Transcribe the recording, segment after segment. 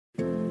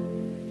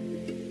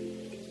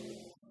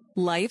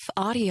Life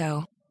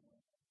Audio.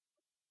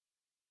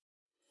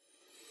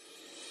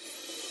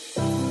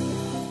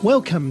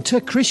 Welcome to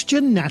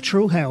Christian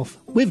Natural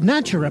Health with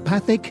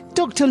naturopathic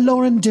Dr.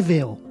 Lauren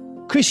DeVille.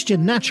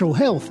 Christian Natural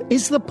Health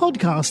is the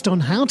podcast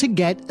on how to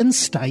get and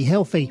stay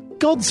healthy,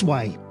 God's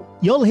way.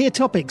 You'll hear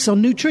topics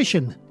on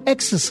nutrition,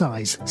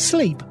 exercise,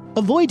 sleep,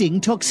 avoiding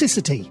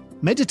toxicity,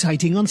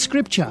 meditating on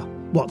scripture,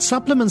 what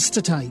supplements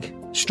to take,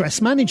 stress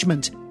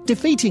management,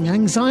 defeating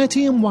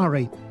anxiety and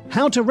worry,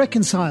 how to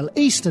reconcile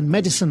Eastern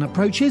medicine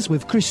approaches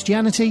with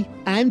Christianity,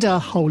 and a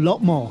whole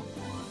lot more.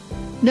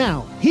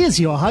 Now, here's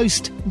your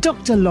host,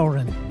 Dr.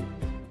 Lauren.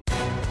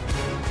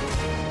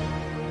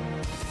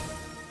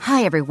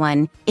 Hi,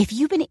 everyone. If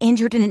you've been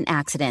injured in an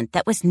accident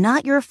that was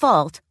not your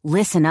fault,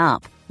 listen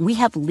up. We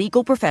have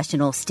legal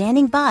professionals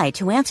standing by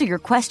to answer your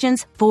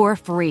questions for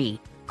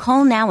free.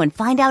 Call now and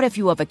find out if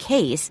you have a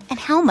case and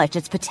how much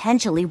it's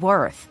potentially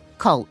worth.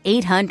 Call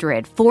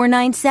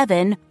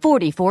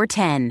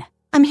 800-497-4410.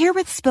 I'm here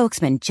with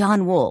spokesman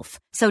John Wolf.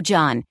 So,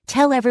 John,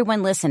 tell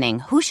everyone listening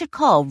who should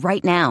call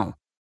right now.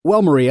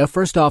 Well, Maria,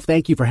 first off,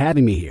 thank you for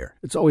having me here.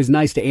 It's always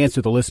nice to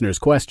answer the listeners'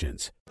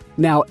 questions.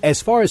 Now,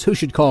 as far as who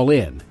should call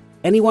in,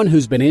 anyone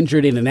who's been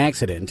injured in an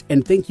accident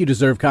and think you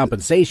deserve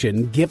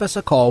compensation, give us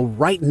a call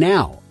right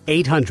now.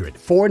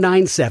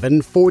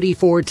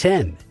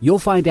 800-497-4410. You'll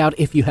find out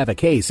if you have a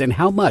case and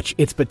how much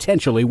it's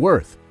potentially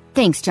worth.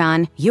 Thanks,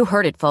 John. You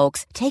heard it,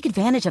 folks. Take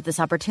advantage of this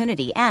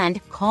opportunity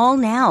and call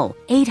now.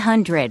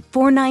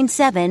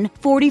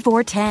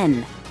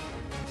 800-497-4410.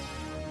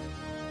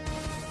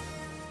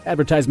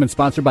 Advertisement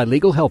sponsored by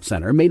Legal Help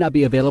Center. May not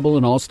be available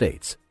in all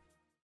states.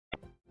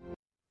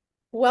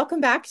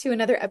 Welcome back to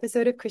another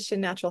episode of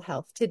Christian Natural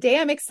Health. Today,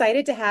 I'm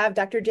excited to have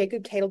Dr.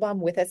 Jacob Teitelbaum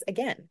with us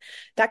again.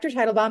 Dr.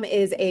 Teitelbaum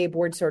is a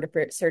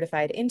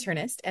board-certified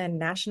internist and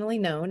nationally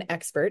known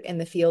expert in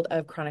the field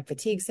of chronic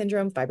fatigue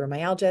syndrome,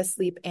 fibromyalgia,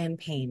 sleep, and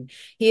pain.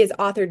 He has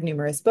authored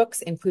numerous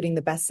books, including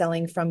the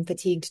best-selling From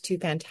Fatigued to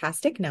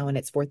Fantastic, now in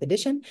its 4th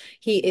edition.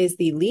 He is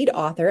the lead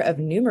author of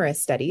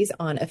numerous studies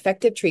on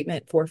effective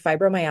treatment for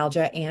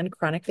fibromyalgia and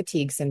chronic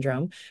fatigue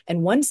syndrome,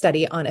 and one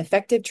study on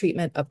effective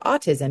treatment of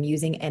autism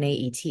using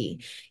NAET.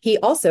 He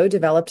also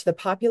developed the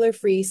popular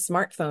free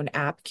smartphone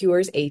app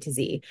Cures A to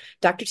Z.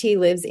 Dr. T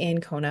lives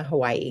in Kona,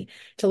 Hawaii.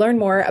 To learn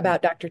more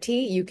about Dr.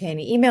 T, you can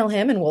email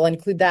him, and we'll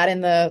include that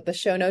in the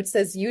show notes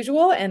as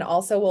usual, and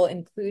also we'll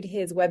include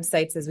his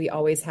websites as we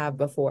always have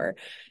before.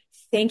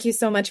 Thank you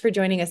so much for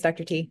joining us,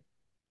 Dr. T.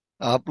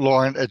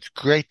 Lauren, it's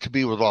great to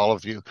be with all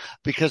of you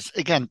because,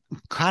 again,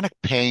 chronic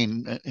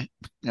pain,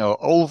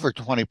 over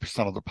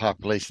 20% of the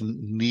population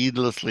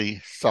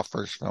needlessly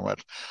suffers from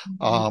it.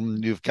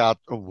 Mm-hmm. You've got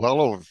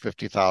well over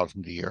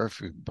 50,000 a year, if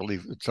you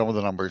believe some of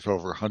the numbers,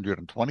 over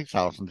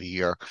 120,000 a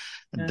year,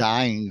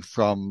 dying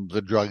from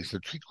the drugs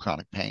that treat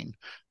chronic pain.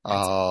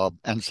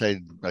 And say,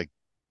 like,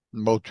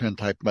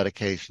 Motrin-type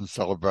medication,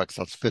 Celebrex,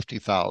 that's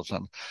 50,000.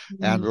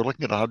 Mm-hmm. And we're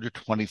looking at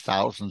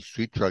 120,000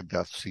 street drug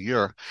deaths a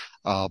year.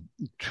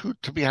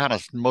 To be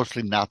honest,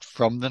 mostly not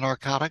from the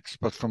narcotics,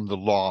 but from the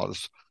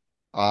laws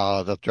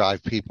that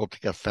drive people to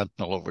get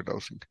fentanyl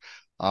overdosing.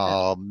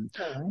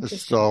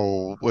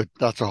 So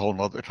that's a whole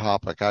nother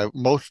topic.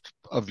 Most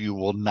of you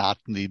will not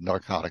need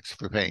narcotics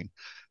for pain,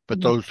 but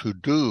mm-hmm. those who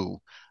do,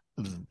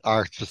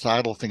 our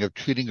societal thing of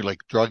treating you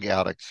like drug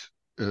addicts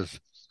is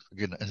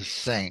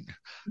insane.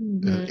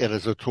 Mm-hmm. It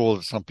is a tool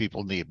that some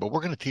people need, but we're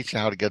going to teach you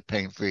how to get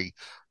pain-free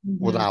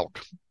mm-hmm. without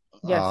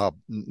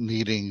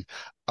needing,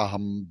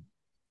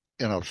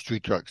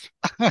 street drugs.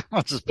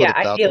 Let's just put it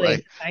that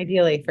way.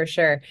 Ideally, for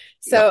sure.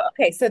 So,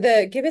 okay, so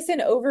give us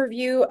an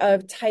overview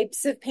of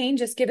types of pain.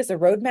 Just give us a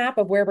roadmap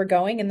of where we're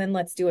going, and then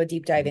let's do a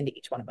deep dive into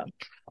each one of them.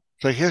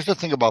 So here's the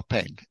thing about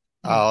pain.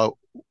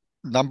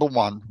 Number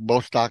one,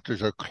 most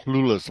doctors are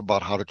clueless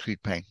about how to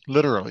treat pain.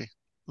 Literally,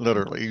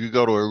 you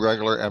go to a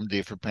regular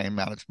MD for pain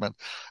management,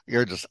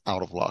 you're just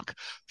out of luck.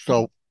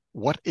 So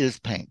what is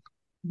pain?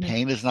 Mm-hmm.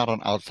 Pain is not an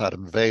outside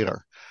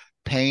invader.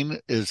 Pain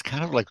is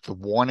kind of like the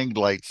warning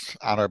lights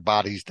on our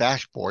body's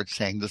dashboard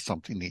saying that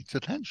something needs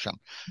attention.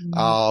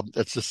 Mm-hmm.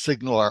 It's a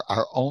signal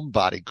our own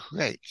body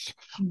creates.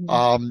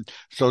 Mm-hmm.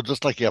 So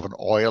just like you have an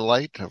oil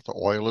light, if the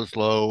oil is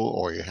low,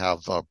 or you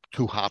have a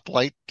too hot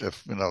light,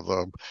 if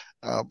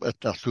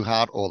that's too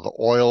hot, or the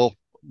oil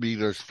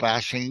meters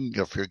flashing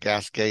if your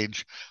gas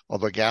gauge, or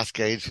the gas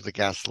gauge if the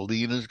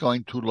gasoline is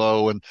going too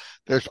low, and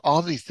there's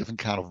all these different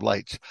kind of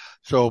lights.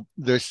 So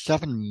there's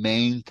 7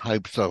 main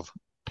types of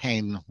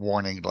pain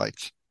warning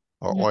lights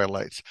or oil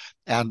lights.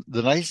 And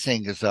the nice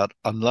thing is that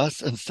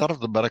instead of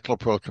the medical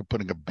approach of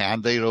putting a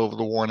Band-Aid over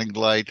the warning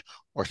light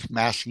or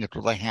smashing it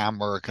with a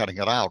hammer or cutting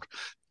it out,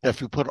 if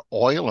you put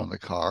oil in the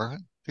car,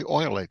 the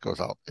oil light goes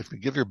out. If you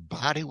give your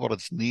body what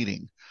it's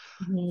needing,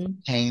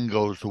 pain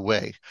goes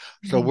away.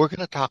 So we're going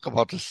to talk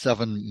about the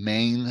 7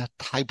 main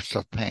types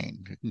of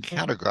pain. You can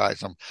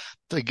categorize them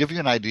to give you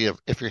an idea of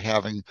if you're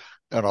having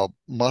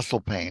muscle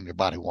pain, your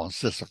body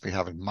wants this. If you're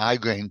having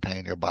migraine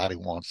pain, your body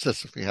wants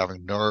this. If you're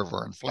having nerve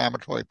or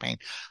inflammatory pain,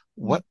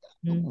 what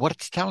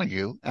it's telling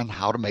you and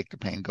how to make the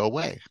pain go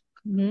away.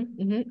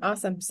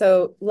 Awesome.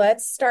 So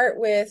let's start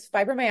with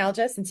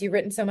fibromyalgia, since you've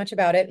written so much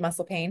about it,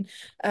 muscle pain.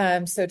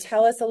 So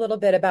tell us a little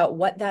bit about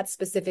what that's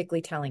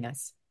specifically telling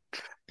us.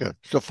 Good.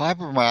 So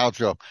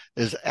fibromyalgia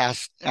is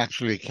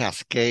actually a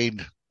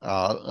cascade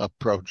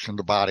approach in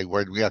the body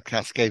where we have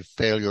cascade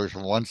failures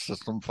of one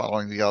system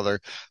following the other,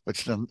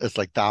 which then it's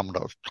like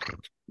dominoes,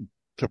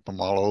 tip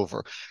them all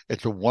over.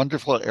 It's a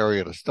wonderful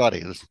area to study.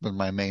 This has been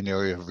my main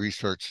area of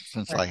research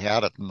since I Right.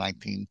 had it in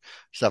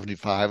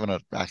 1975, and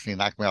it actually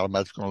knocked me out of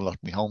med school and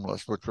left me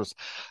homeless, which was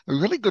a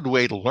really good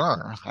way to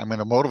learn. I mean,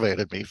 it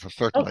motivated me for Oh,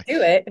 certainly.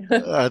 do it.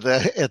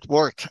 It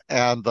worked,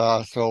 and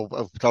so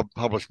I've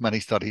published many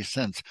studies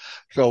since.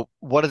 So,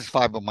 what is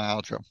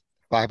fibromyalgia?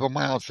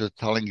 Fibromyalgia is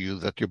telling you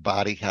that your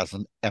body has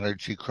an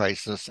energy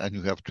crisis and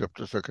you have tripped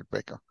a circuit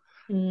breaker.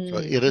 So Mm,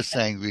 it is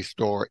saying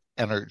restore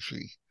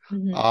energy.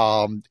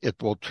 hmm It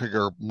will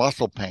trigger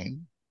muscle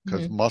pain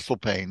because hmm muscle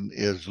pain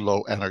is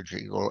low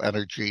energy. Low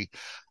energy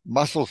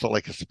muscles are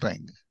like a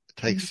spring.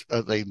 It hmm takes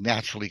they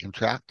naturally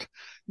contract.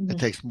 It hmm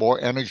takes more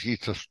energy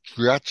to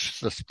stretch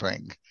the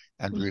spring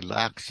and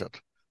relax it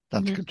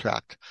than to hmm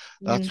contract.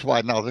 hmm That's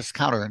why now this is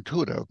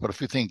counterintuitive. But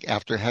if you think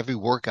after a heavy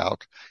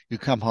workout, you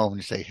come home and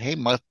you say, "Hey,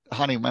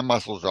 honey, my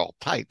muscles are all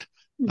tight,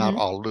 not hmm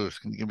all loose.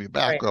 Can you give me a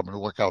back Right. rub and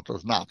work out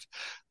those knots?"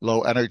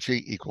 Low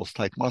energy equals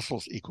tight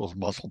muscles equals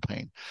muscle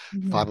pain.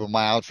 hmm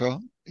Fibromyalgia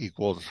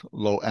equals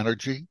low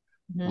energy,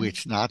 hmm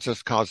which not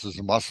just causes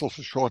the muscles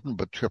to shorten,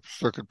 but trips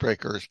circuit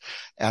breakers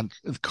and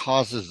it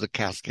causes the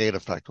cascade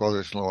effect, whether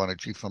it's low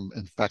energy from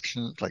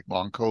infections like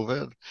long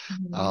COVID,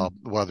 hmm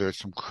whether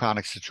it's from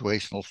chronic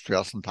situational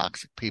stress and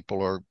toxic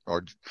people or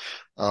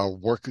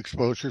work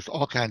exposures,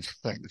 all kinds of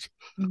things.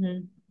 hmm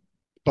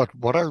But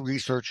what our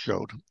research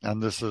showed,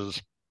 and this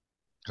is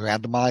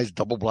randomized,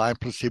 double-blind,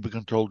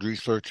 placebo-controlled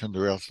research and the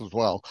rest as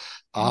well,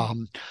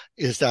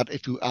 is that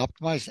if you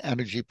optimize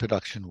energy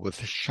production with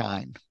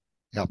shine,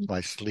 you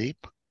optimize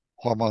sleep,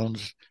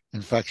 hormones,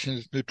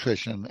 infections,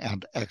 nutrition,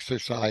 and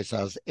exercise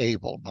as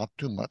able, not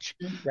too much,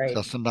 Right.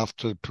 just enough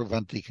to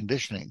prevent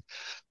deconditioning.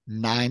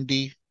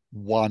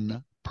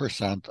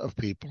 91% of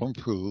people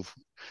improve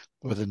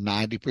with a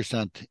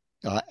 90%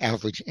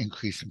 average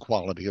increase in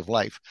quality of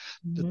life.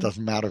 It hmm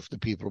doesn't matter if the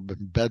people have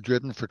been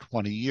bedridden for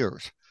 20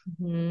 years.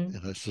 hmm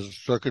And this is a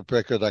circuit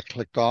breaker that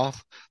clicked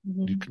off.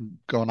 You hmm can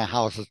go in a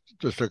house,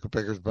 the circuit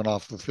breaker's been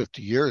off for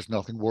 50 years,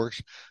 nothing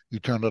works. You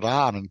turn it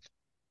on and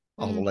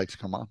all the lights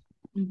come on.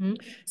 hmm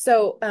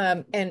So,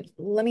 and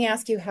let me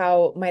ask you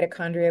how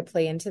mitochondria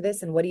play into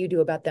this, and what do you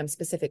do about them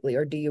specifically,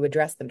 or do you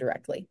address them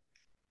directly?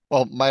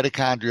 Well,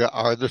 mitochondria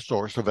are the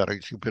source of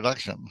energy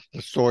production.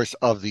 The source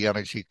of the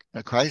energy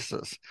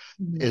crisis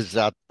hmm is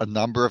that a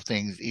number of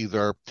things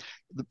either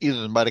the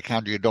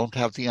mitochondria don't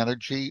have the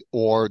energy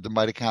or the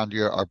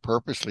mitochondria are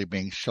purposely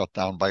being shut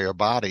down by your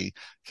body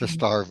to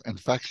starve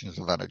infections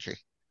of energy.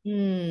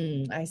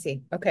 I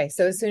see. Okay.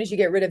 So as soon as you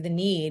get rid of the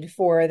need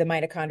for the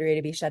mitochondria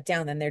to be shut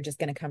down, then they're just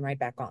going to come right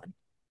back on.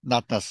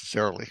 Not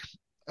necessarily.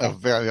 Okay.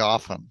 Very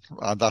often,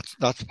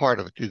 that's part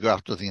of it. You go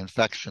after the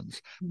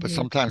infections, but hmm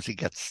sometimes you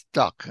get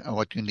stuck. And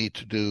what you need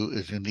to do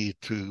is you need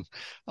to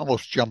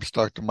almost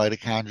jumpstart the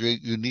mitochondria.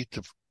 You need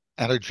to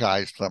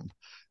energize them.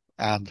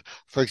 And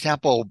for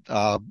example,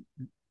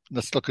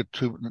 let's look at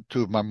two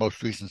of my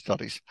most recent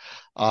studies.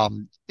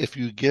 If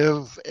you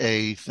give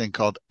a thing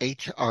called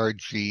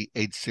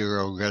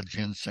HRG80 red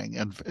ginseng,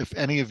 and if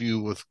any of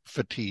you with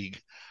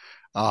fatigue,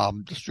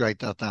 just write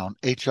that down.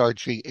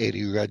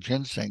 HRG80 red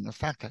ginseng. In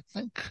fact, I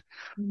think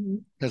hmm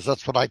because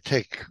that's what I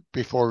take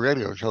before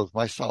radio shows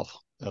myself.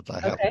 That I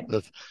have Okay.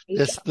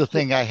 this the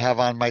thing I have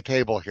on my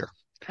table here.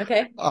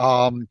 Okay.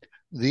 Um,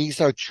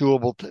 these are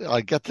chewable.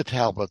 I get the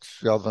tablets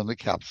rather than the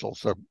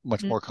capsules. They're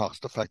much more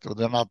cost effective.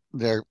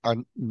 They are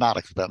not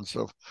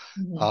expensive.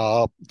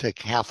 hmm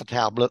Take half a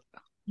tablet.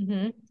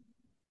 hmm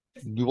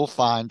You will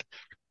find.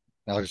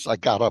 I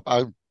got up.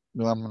 I'm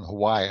in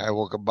Hawaii. I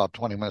woke up about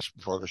 20 minutes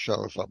before the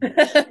show, so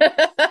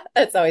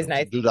That's I always have to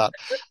nice. do that.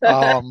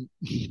 Um,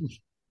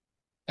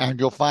 and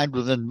you'll find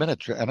within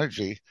minutes your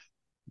energy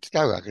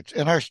skyrockets.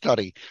 In our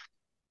study,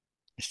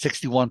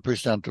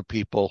 61% of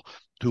people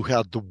who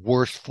had the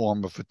worst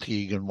form of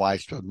fatigue and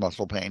widespread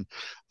muscle pain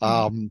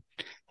Mhm.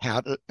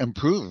 had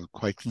improved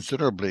quite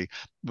considerably,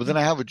 with an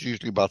average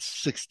usually about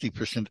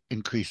 60%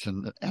 increase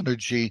in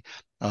energy,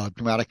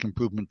 dramatic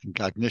improvement in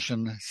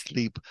cognition,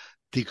 sleep,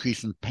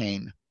 decrease in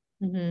pain.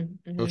 hmm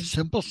So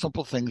hmm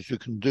simple things you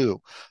can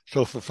do.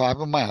 So for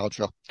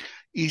fibromyalgia,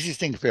 easiest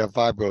thing if you have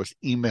fibro is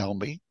email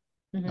me.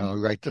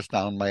 hmm Write this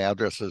down. My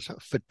address is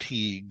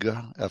fatigue,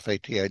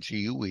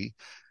 Fatigue,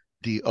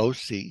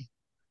 DOC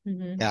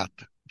hmm at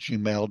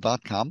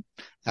gmail.com.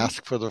 hmm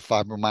Ask for the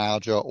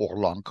fibromyalgia or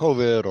long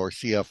COVID or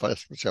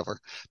CFS, whichever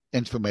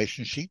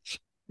information sheets.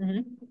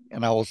 hmm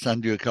And I will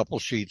send you a couple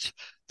sheets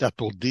that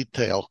will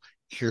detail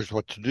here's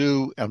what to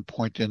do and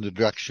point in the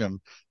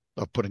direction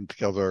of putting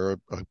together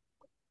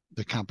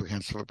the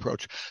comprehensive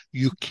approach.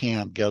 You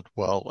can get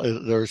well.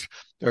 There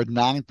are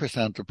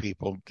 9% of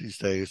people these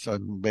days,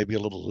 and maybe a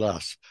little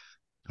less,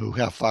 who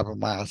have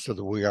fibromyalgia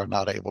that we are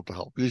not able to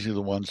help. Usually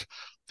the ones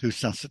through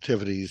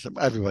sensitivities.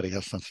 Everybody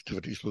has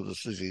sensitivities with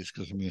this disease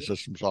because the immune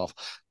system's off,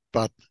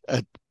 but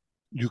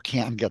you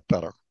can get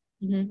better.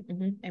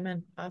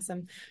 Amen.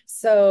 Awesome.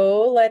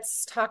 So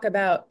let's talk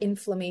about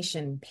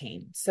inflammation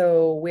pain.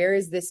 So where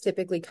is this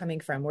typically coming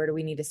from? Where do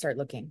we need to start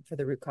looking for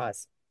the root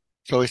cause?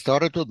 So we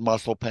started with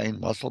muscle pain,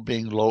 muscle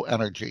being low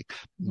energy.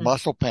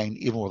 Muscle pain,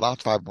 even without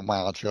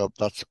fibromyalgia,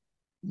 that's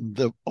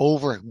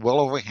well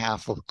over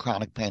half of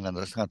chronic pain in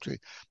this country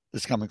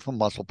is coming from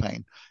muscle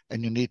pain.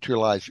 And you need to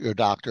realize your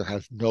doctor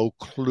has no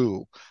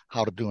clue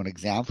how to do an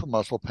exam for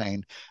muscle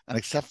pain. And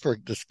except for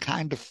this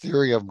kind of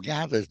theory of,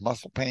 yeah, there's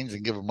muscle pains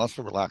and give them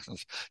muscle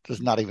relaxants,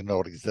 does not even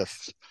know it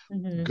exists.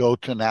 Go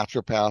to a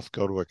naturopath,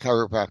 go to a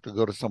chiropractor,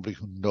 go to somebody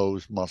who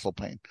knows muscle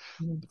pain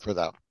for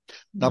that.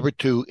 Number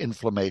two,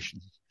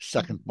 inflammation.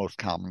 Second most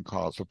common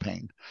cause of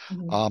pain.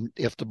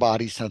 If the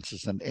body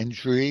senses an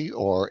injury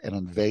or an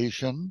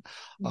invasion,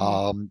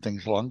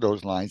 things along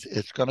those lines,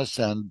 it's going to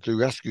send the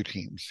rescue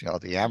teams.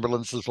 The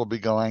ambulances will be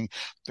going.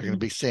 They're going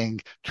to be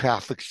seeing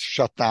traffic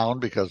shut down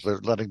because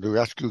they're letting the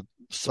rescue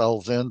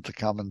cells in to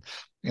come and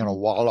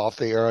wall off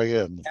the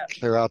area and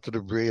clear out the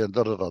debris and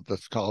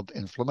That's called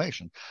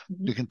inflammation.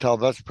 You can tell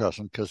that's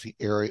present because the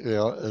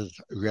area is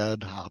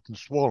red, hot, and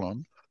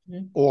swollen.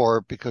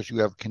 Or because you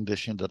have a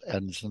condition that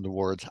ends in the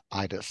words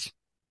itis,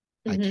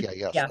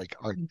 I-T-I-S, like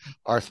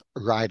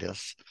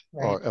arthritis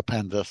or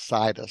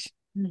appendicitis.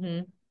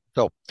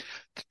 So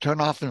to turn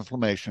off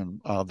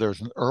inflammation, there's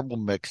an herbal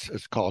mix.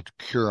 It's called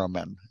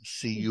Curamin,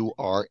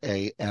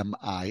 Curamin,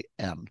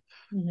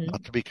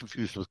 not to be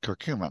confused with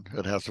curcumin.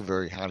 It has a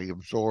very highly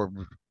absorbed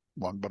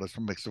one, but it's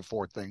a mix of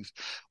four things,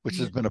 which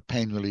has been a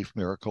pain relief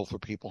miracle for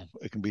people.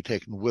 It can be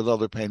taken with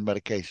other pain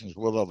medications,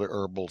 with other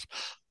herbals.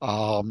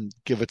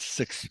 Give it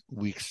 6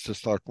 weeks to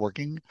start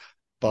working,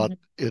 but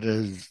it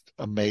is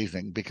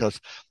amazing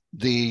because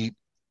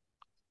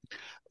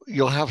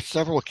you'll have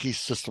several key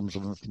systems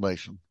of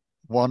inflammation.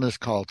 One is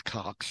called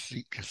COX,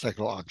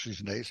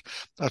 cyclooxygenase.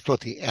 That's what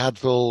the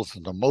Advils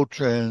and the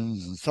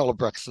Motrins and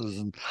Celebrexes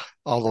and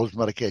all those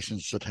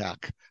medications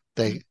attack.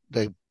 They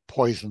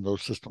poison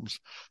those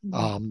systems.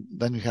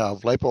 Then you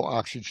have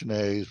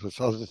lipooxygenase, this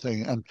other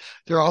thing, and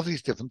there are all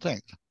these different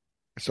things.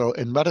 So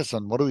in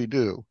medicine, what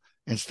do?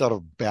 Instead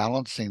of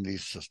balancing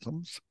these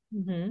systems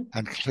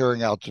and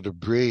clearing out the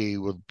debris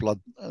with blood,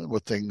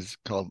 with things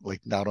called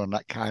like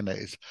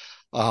nattokinase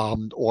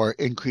kinase, or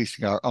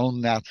increasing our own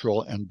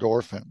natural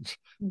endorphins,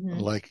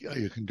 like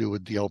you can do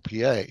with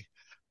DLPA,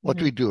 what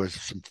do we do is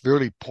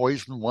severely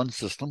poison one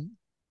system,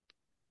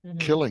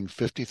 killing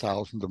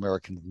 50,000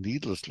 Americans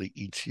needlessly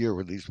each year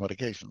with these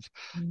medications.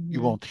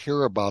 You won't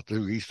hear about the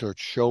research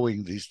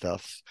showing these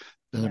deaths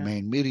in the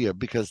main media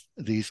because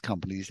these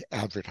companies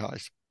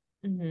advertise.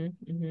 And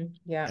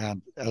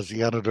as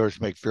the editors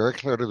make very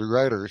clear to the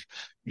writers,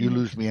 you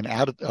lose me an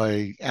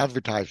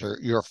advertiser,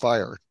 you're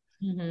fired.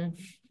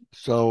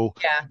 So,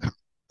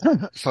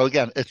 so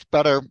again, it's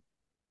better.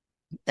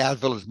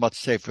 Advil is much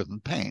safer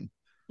than pain.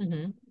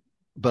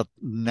 But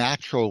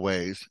natural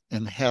ways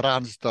in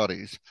head-on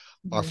studies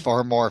are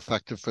far more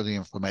effective for the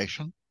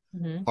inflammation,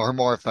 far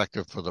more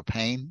effective for the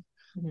pain,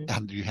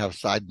 and you have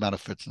side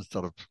benefits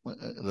instead of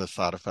the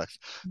side effects.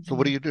 So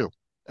what do?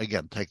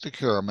 Again, take the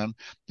Curamin.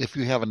 If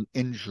you have an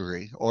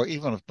injury, or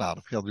even if not,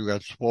 if you have the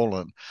red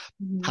swollen,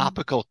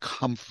 topical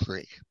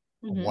comfrey,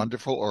 a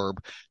wonderful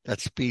herb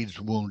that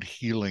speeds wound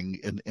healing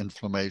and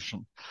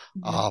inflammation.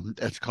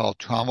 It's called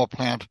Trauma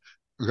Plant.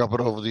 Rub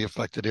it over the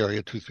affected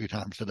area 2-3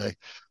 times a day.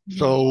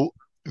 So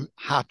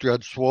hot,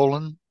 red,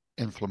 swollen,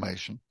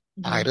 inflammation.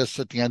 Itis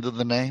at the end of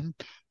the name,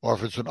 or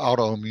if it's an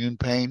autoimmune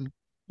pain,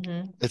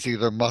 it's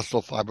either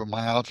muscle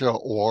fibromyalgia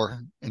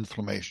or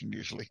inflammation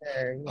usually.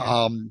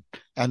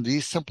 And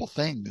these simple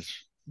things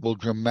will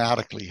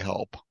dramatically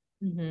help.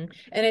 And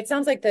it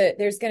sounds like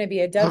there's going to be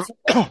a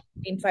dovetail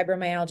between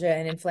fibromyalgia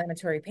and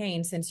inflammatory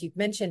pain, since you've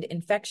mentioned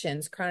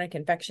infections, chronic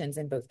infections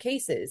in both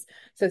cases.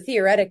 So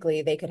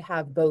theoretically, they could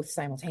have both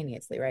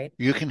simultaneously, right?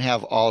 You can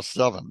have all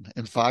 7.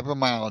 In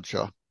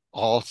fibromyalgia,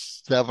 all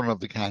 7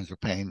 of the kinds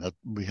of pain that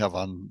we have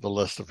on the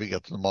list, if we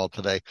get to them all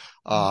today,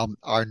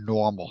 are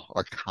normal,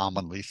 are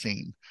commonly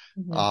seen.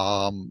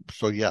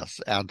 So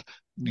yes, and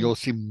you'll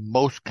see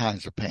most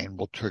kinds of pain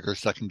will trigger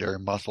secondary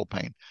muscle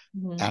pain.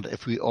 And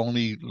if we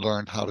only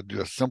learned how to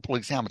do a simple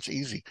exam, it's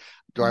easy.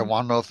 Do I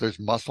want to know if there's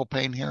muscle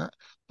pain here?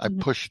 I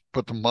put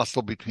the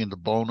muscle between the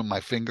bone and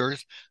my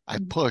fingers. I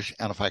push,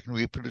 and if I can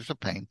reproduce a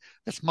pain,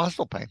 it's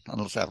muscle pain,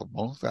 unless I have a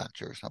bone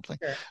fracture or something.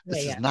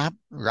 This is not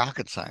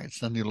rocket science.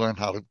 Then you learn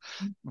how to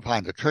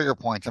find the trigger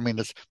points. I mean,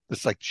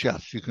 it's like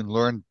chess. You can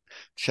learn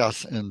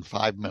chess in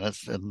 5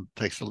 minutes, and it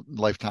takes a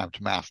lifetime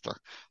to master.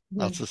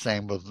 That's the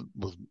same with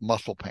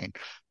muscle pain.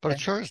 But it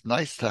sure is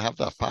nice to have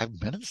that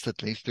 5 minutes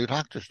at least. Your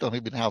doctors don't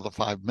even have the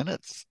 5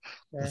 minutes.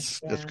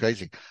 It's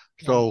crazy.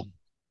 So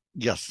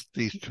yes,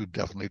 these two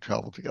definitely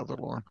travel together,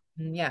 Lauren.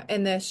 Yeah.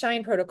 And the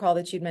SHINE protocol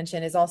that you'd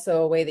mentioned is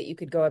also a way that you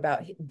could go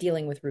about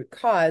dealing with root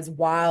cause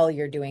while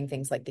you're doing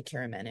things like the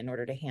Curamin in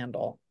order to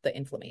handle the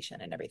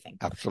inflammation and everything.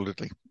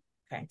 Absolutely.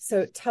 Okay.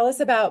 So tell us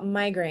about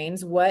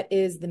migraines. What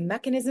is the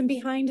mechanism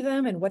behind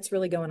them and what's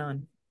really going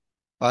on?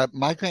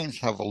 Migraines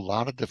have a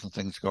lot of different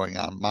things going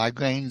on.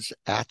 Migraines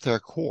at their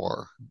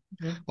core,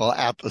 Mhm. well,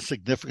 at the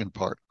significant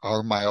part,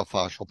 are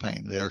myofascial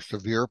pain. They are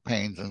severe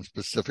pains in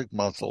specific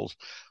muscles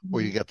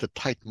where you Mhm. get the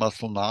tight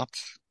muscle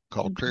knots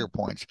called trigger Mhm.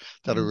 points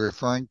that are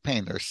referring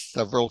pain. There's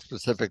several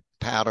specific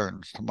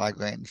patterns to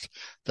migraines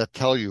that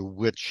tell you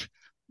which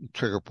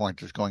trigger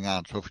point is going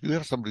on. So if you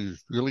have somebody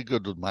who's really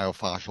good with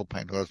myofascial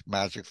pain, who has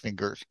magic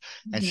fingers,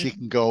 and she Mhm.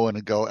 can go in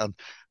and go and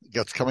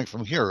gets coming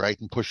from here, right,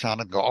 and push on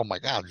it and go, oh my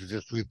God, you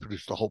just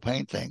reproduced the whole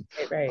pain thing.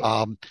 Right,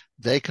 right.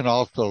 They can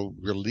also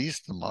release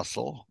the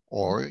muscle,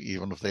 or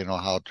even if they know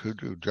how to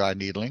do dry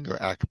needling or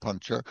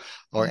acupuncture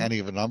or Mhm. any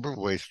of a number of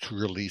ways to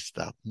release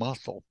that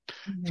muscle.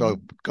 So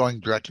Mhm.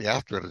 going directly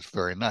after it is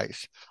very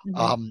nice. Mhm.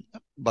 Um,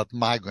 but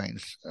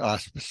migraines,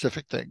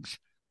 specific things,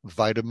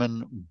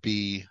 vitamin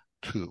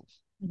B2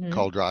 Mhm.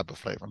 called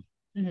riboflavin.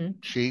 Mhm.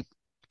 Cheap,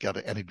 get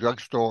it at any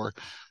drugstore,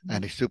 Mhm.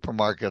 any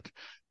supermarket.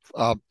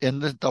 In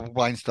the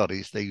double-blind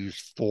studies, they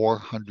use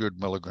 400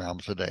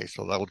 milligrams a day,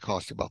 so that would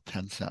cost you about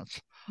 10 cents.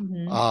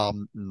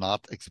 Mhm.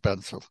 Not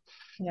expensive.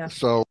 Yeah.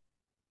 So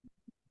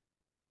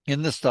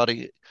in the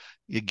study,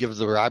 you give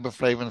the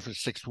riboflavin for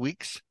 6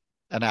 weeks,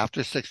 and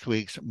after 6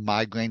 weeks,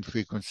 migraine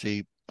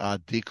frequency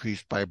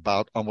decreased by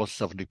about almost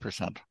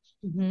 70%.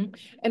 Mhm.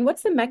 And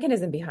what's the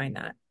mechanism behind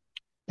that?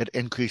 It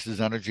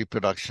increases energy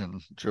production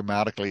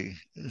dramatically.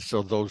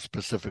 So those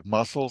specific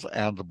muscles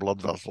and the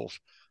blood vessels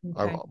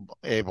are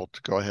Okay. able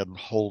to go ahead and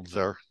hold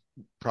their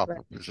Right.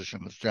 proper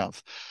position of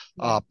strength.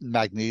 Yeah.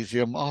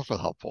 Magnesium also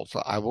helpful.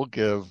 So I will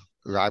give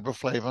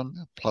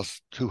riboflavin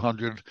plus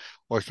 200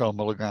 or so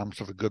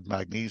milligrams of a good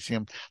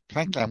magnesium.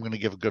 Frankly, I'm going to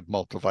give a good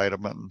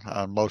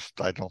multivitamin.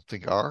 Most I don't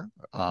think are.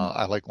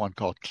 I like one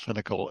called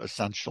Clinical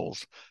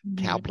Essentials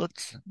Mhm.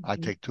 tablets. I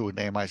Mhm. take two a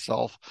day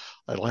myself.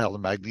 It'll have the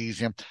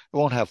magnesium. It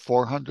won't have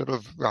 400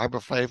 of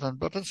riboflavin,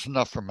 but it's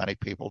enough for many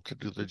people to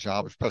do the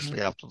job, Mhm.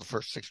 especially after the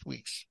first 6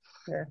 weeks.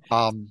 Sure.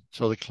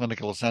 So the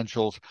clinical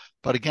essentials,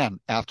 but again,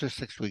 after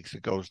 6 weeks,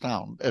 it goes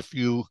down.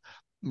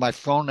 My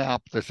phone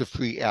app, there's a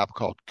free app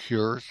called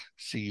Cures,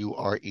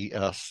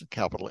 Cures,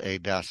 capital A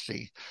dash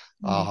C.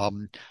 Mhm.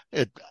 Um,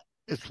 it,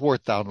 it's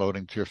worth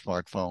downloading to your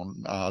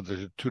smartphone.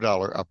 There's a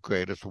 $2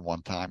 upgrade. It's a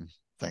one-time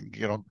thing.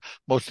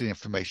 Most of the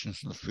information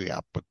is in the free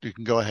app, but you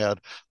can go ahead,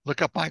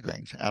 look up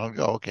migraines, and it'll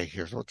go, okay,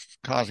 here's what's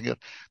causing it.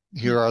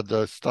 Here are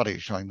the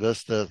studies showing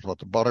this, what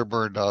the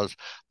Butterbird does.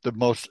 The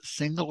most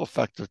single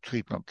effective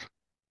treatment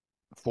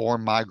for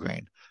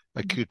migraine,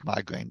 acute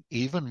migraine,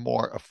 even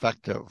more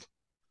effective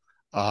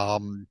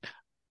um,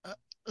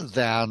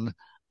 than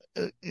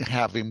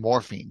having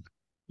morphine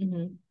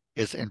Mhm.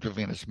 is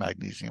intravenous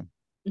magnesium.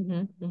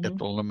 Mhm. It Mhm.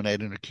 will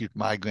eliminate an acute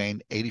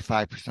migraine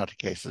 85% of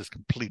cases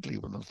completely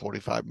within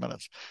 45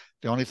 minutes.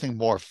 The only thing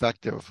more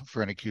effective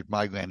for an acute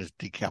migraine is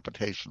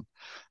decapitation.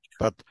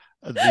 But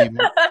the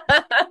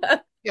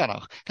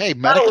hey,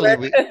 Oh,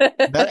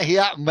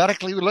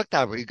 medically we looked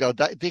at it. You go,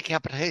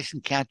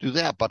 decapitation can't do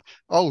that, but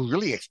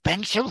really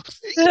expensive?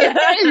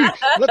 Yay!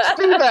 Let's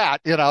do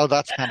that.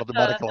 That's kind of the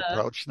medical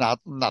approach. Not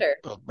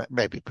Sure.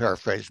 maybe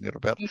paraphrasing it a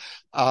bit.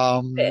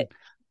 Um, Fit.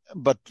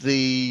 but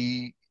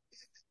the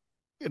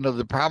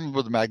problem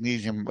with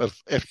magnesium,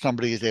 if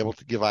somebody is able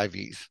to give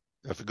IVs,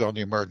 if you go in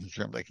the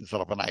emergency room, they can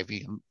set up an IV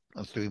in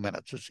 3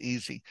 minutes. It's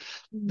easy.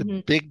 The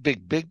Mhm. big,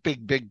 big, big,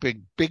 big, big,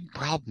 big, big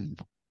problem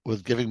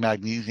with giving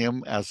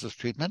magnesium as this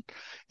treatment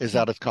is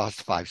that it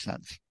costs 5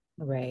 cents.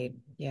 Right.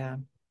 Yeah.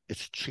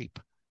 It's cheap.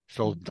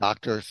 So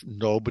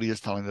nobody is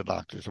telling the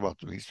doctors about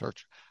the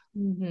research,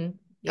 Mhm.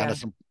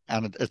 and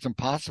Yeah. it's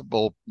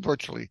impossible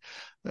virtually.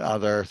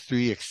 There are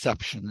three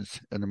exceptions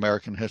in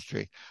American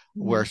history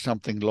where Mhm.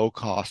 something low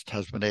cost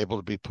has been able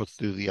to be put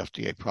through the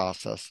FDA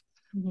process.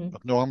 Mhm.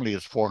 But normally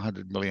it's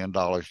 $400 million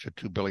to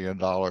 $2 billion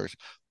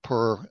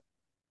per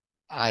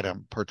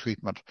item per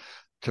treatment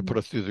to Mhm. put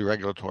it through the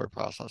regulatory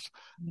process,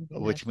 Oh my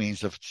goodness. which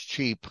means if it's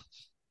cheap,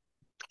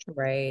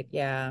 Right.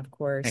 Yeah, of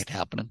course. it ain't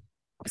happening.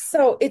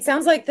 So it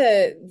sounds like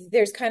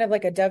there's kind of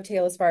like a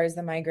dovetail as far as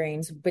the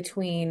migraines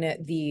between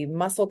the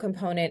muscle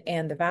component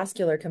and the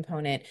vascular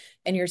component.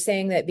 And you're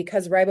saying that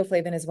because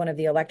riboflavin is one of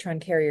the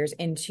electron carriers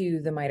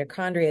into the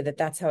mitochondria,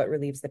 that's how it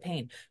relieves the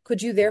pain.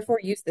 Could you therefore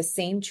use the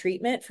same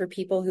treatment for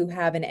people who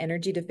have an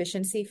energy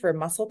deficiency for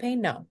muscle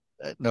pain? No.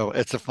 No,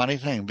 it's a funny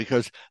thing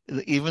because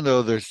even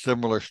though there's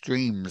similar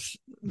streams,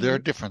 there are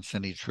Mhm. difference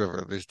in each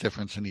river. There's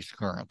difference in each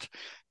current,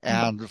 Mhm.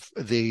 and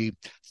the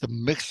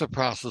mix of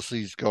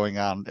processes going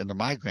on in the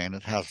migraine.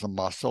 It has the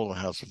muscle, it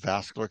has the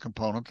vascular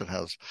component, it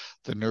has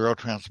the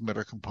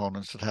neurotransmitter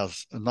components, it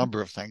has a number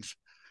of things.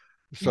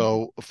 Mhm.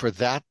 So for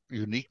that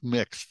unique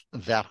mix,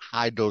 that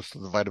high dose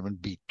of the vitamin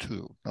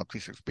B2, not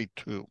B6,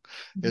 B2,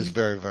 is Mhm.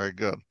 very, very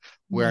good.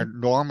 Where Mhm.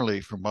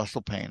 normally for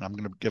muscle pain, I'm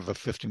going to give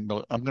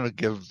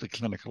the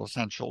clinical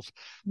essentials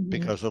Mhm.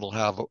 because it'll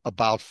have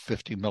about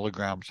 50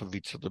 milligrams of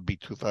each of the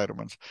B2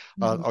 vitamins,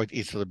 Mhm. or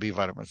each of the B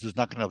vitamins. It's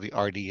not going to have the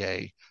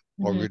RDA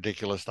or Mhm.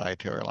 ridiculous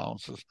dietary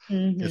allowances.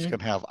 It's Mhm. going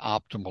to have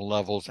optimal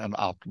levels and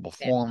optimal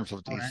Yeah. forms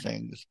of these Sure.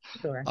 things.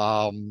 Sure.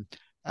 Um,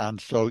 and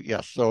so,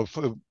 yes, so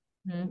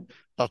Mm-hmm.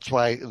 That's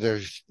why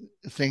there's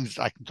things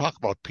I can talk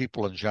about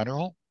people in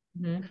general.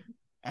 Mm-hmm.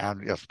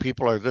 And yes,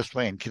 people are this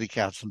way and kitty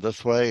cats are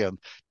this way and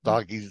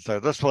doggies are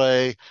this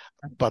way.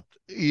 But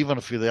even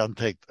if you then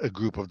take a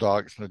group of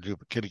dogs and a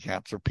group of kitty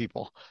cats or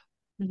people,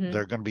 Mm-hmm.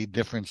 there are going to be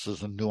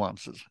differences and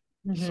nuances.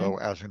 Mm-hmm. So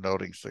as you're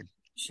noticing.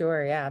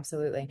 Sure, yeah,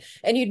 absolutely.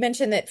 And you'd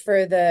mentioned that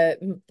for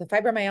the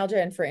fibromyalgia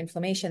and for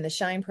inflammation, the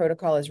SHINE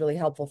protocol is really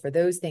helpful for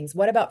those things.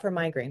 What about for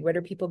migraine? Where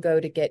do people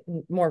go to get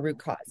more root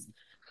cause?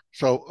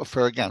 So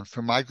for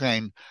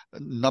migraine,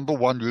 number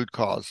one root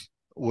cause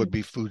would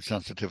be food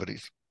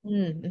sensitivities.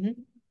 Mm-hmm.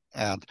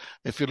 And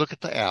if you look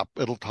at the app,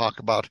 it'll talk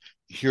about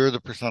here are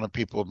the percent of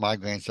people with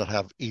migraines that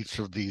have each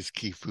of these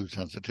key food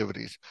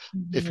sensitivities.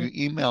 If Mm-hmm.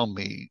 you email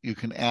me, you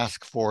can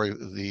ask for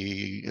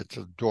it's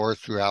a door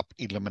through app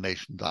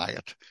elimination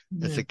diet.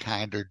 It's Mm-hmm. a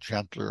kinder,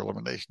 gentler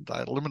elimination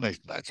diet.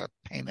 Elimination diets are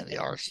a pain in the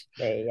arse,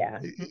 Yeah,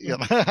 you know.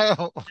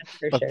 that's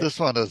for But sure. this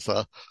one is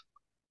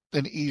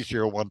an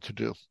easier one to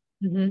do.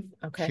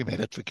 Mm-hmm. Okay. She made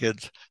it for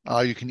kids.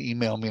 You can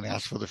email me and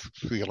ask for the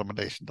free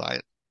elimination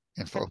diet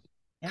Okay. info.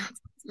 Yeah,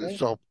 that's great.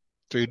 So,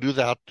 so you do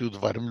that, do the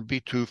vitamin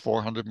B2,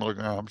 400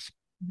 milligrams,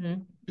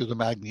 Mm-hmm. do the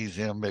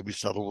magnesium, maybe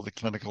settle with the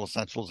clinical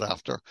essentials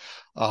after.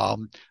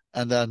 Um,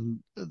 and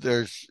then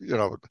there's,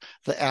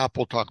 the app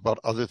will talk about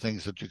other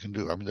things that you can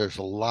do. I mean, there's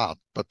a lot,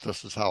 but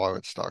this is how I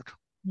would start.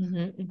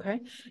 Mm-hmm.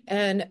 Okay.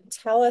 And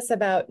tell us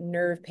about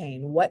nerve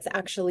pain. What's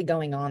actually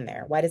going on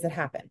there? Why does it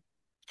happen?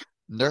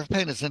 Nerve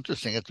pain is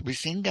interesting. We've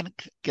seen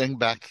getting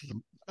back to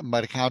the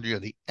mitochondria,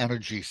 the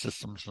energy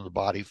systems in the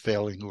body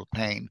failing with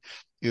pain,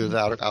 either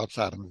that or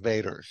outside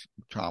invaders,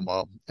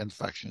 trauma,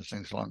 infections,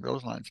 things along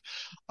those lines.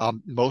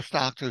 Most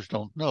doctors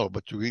don't know,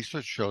 but the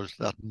research shows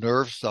that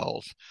nerve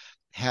cells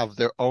have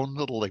their own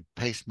little like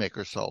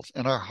pacemaker cells.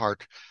 In our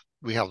heart,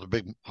 we have the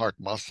big heart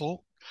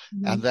muscle.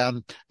 And Mm-hmm.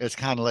 then it's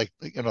kind of like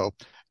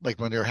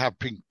when you're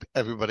having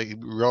everybody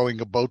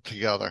rowing a boat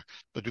together,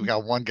 but you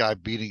got one guy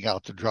beating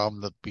out the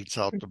drum that beats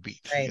out the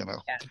beat, Right.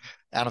 Yeah.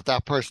 And if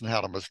that person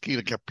had a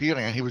mosquito kept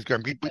peeling and he was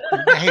going, beep, beep,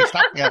 hey,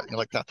 stop,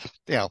 like that,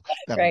 then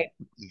Right.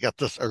 you get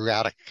this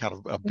erratic kind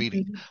of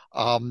beating. Mm-hmm.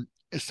 Um,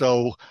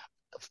 so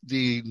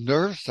the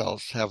nerve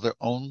cells have their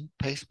own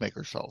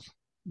pacemaker cells.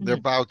 They're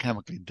Mm-hmm.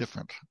 biochemically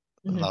different,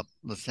 Mm-hmm. not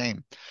the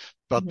same.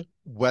 But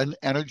when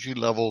energy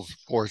levels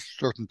for a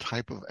certain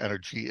type of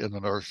energy in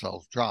the nerve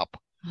cells drop,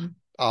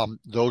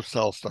 those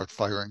cells start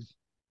firing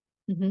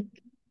Mm-hmm.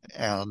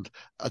 and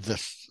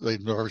the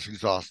nerves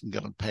exhaust and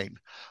get in pain.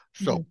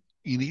 Mm-hmm. So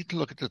you need to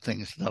look at the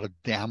things that are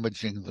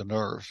damaging the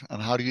nerves.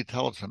 And how do you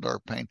tell it's a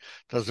nerve pain?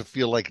 Does it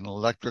feel like an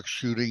electric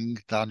shooting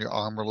down your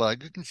arm or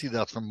leg? You can see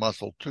that from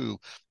muscle too,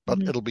 but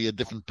Mm-hmm. it'll be a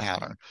different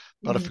pattern.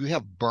 But Mm-hmm. if you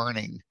have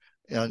burning,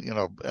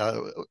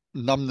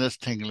 numbness,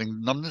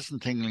 tingling, numbness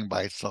and tingling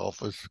by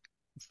itself is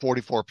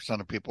 44%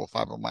 of people with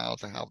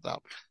fibromyalgia have that.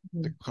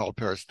 They're called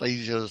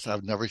paresthesias.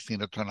 I've never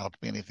seen it turn out to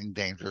be anything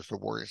dangerous or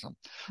worrisome.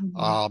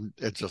 Mm-hmm.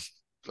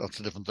 That's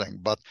a different thing.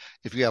 But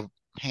if you have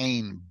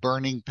pain,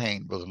 burning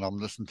pain with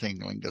numbness and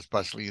tingling,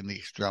 especially in the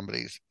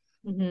extremities,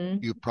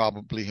 Mm-hmm. you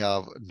probably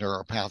have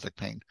neuropathic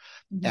pain.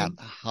 Mm-hmm. And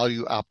how do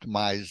you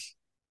optimize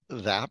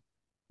that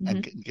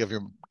and Mm-hmm. give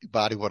your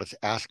body what it's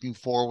asking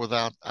for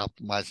without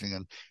optimizing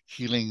and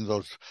healing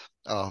those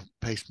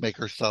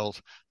pacemaker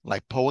cells?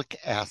 Lipoic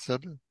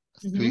acid,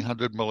 Mm-hmm.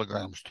 300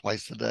 milligrams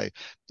twice a day.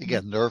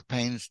 Again, nerve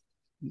pains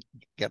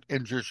get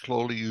injured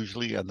slowly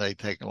usually, and they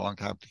take a long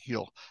time to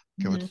heal.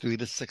 Give it Mm-hmm. 3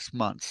 to 6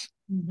 months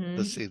to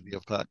Mm-hmm. see the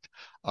effect.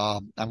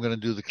 I'm going to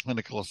do the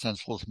clinical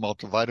essentials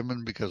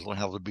multivitamin because it'll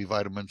have the B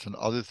vitamins and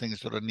other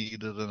things that are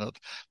needed in it.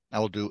 I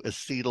will do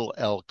acetyl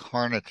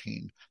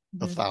L-carnitine,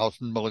 a Mm-hmm.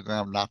 1,000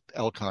 milligram, not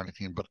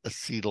L-carnitine, but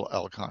acetyl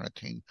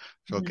L-carnitine.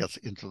 So it Mm-hmm. gets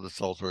into the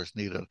cells where it's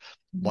needed.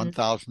 Mm-hmm.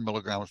 1,000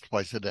 milligrams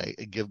twice a day.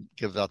 And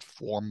give that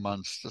 4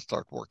 months to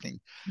start working.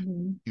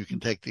 Mm-hmm. You can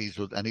take these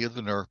with any of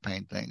the nerve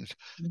pain things.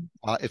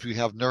 Mm-hmm. If you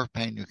have nerve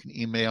pain, you can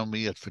email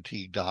me at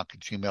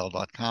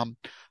fatiguedoc@gmail.com.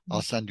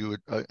 I'll send you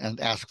and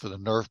ask for the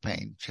nerve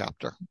pain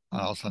chapter.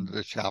 And I'll send you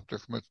the chapter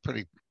from it's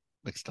pretty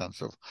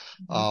extensive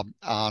on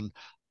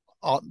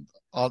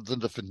all the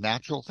different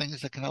natural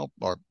things that can help,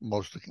 or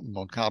most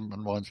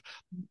common ones,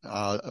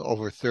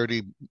 over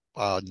 30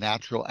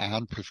 natural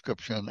and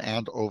prescription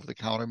and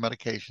over-the-counter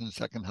medications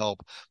that can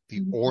help.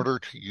 The Mm-hmm. order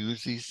to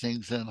use these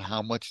things in,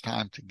 how much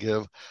time to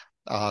give.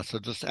 So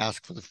just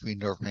ask for the free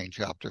nerve pain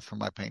chapter from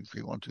my Pain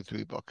Free 1, 2,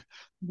 3 book.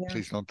 Yeah.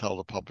 Please don't tell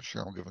the publisher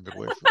I'm giving it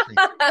away for free.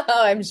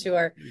 Oh, I'm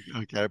sure.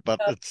 Okay, but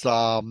it's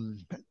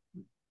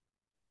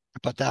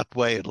but that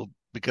way it'll,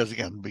 because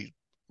again, we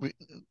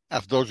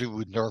if those of you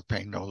with nerve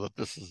pain know that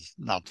this is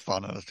not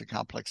fun and it's a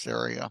complex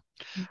area.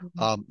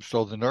 Mm-hmm.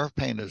 So the nerve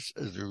pain is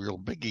a real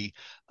biggie.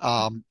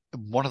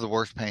 One of the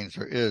worst pains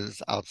there is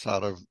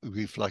outside of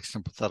reflex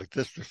sympathetic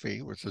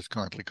dystrophy, which is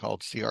currently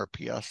called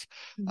CRPS.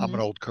 I'm an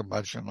Mm-hmm. old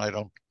curmudgeon.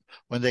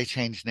 When they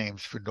change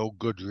names for no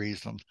good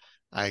reason,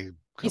 I You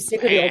go,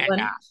 stick with the old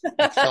one.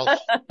 it's still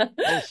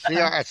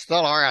it's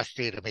still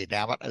RST to me,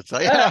 damn it. It's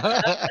like,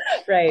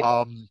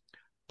 Right.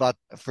 but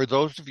for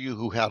those of you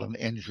who had an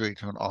injury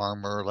to an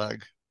arm or a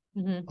leg,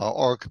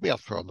 or it could be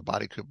elsewhere on the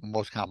body too, but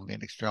most commonly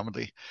in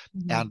extremity.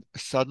 And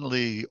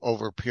suddenly,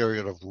 over a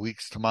period of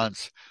weeks to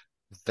months,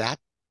 that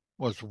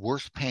was the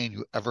worst pain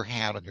you ever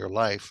had in your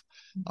life.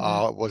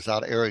 Was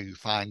that area. You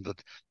find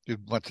that you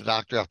went to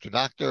doctor after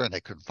doctor and they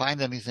couldn't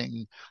find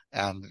anything.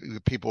 And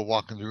people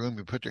walk in the room,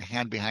 you put your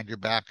hand behind your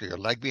back or your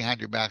leg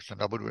behind your back so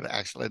nobody would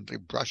accidentally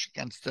brush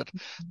against it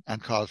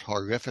and cause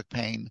horrific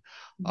pain.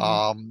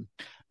 Um,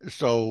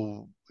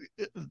 so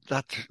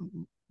that's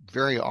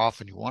very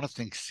often you want to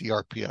think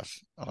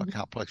CRPS,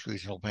 complex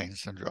regional pain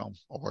syndrome,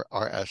 or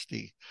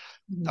RSD.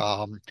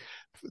 Um,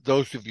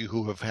 those of you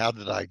who have had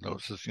the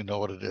diagnosis, you know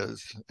what it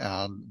is,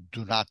 and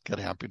do not get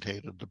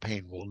amputated. The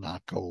pain will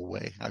not go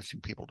away. I've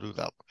seen people do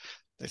that.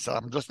 They said,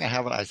 I'm just going to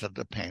have it. I said,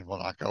 the pain will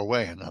not go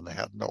away. And then they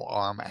had no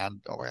arm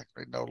and, or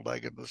actually no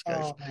leg in this case,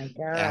 Oh my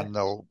God. and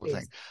no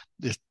thing.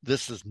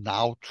 This is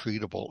now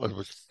treatable. It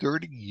was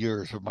 30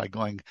 years of my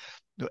going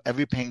to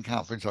every pain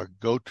conference I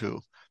go to.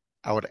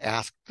 I would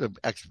ask the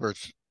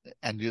experts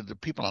and the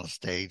people on the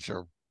stage,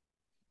 or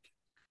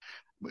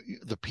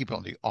the people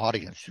in the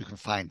audience. You can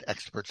find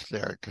experts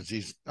there because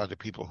these are the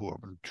people who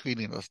have been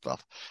treating this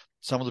stuff.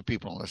 Some of the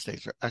people on the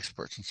stage are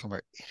experts and some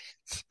are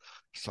idiots.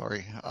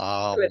 Sorry.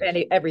 With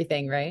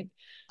everything, right?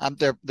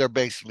 They're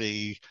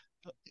basically,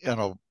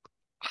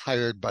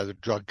 hired by the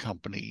drug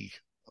company,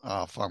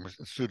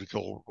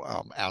 pharmaceutical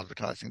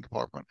advertising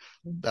department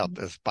that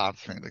is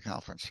sponsoring the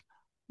conference.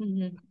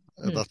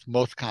 That's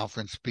most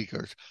conference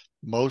speakers,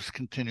 most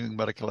continuing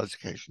medical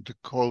education. To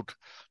quote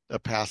a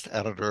past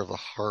editor of a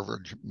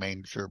Harvard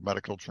major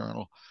medical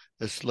journal,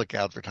 is slick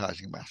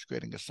advertising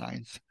masquerading as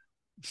science.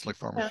 Slick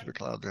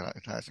pharmaceutical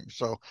advertising.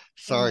 So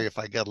sorry if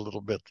I get a little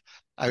bit.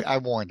 I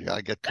warned you,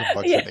 I get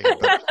curmudgeon-y,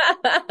 but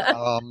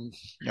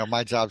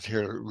my job's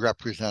here to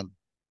represent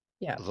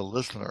the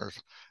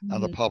listeners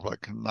and the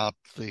public, not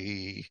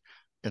the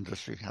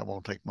industry. I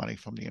won't take money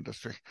from the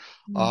industry.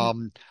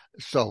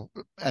 So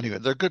anyway,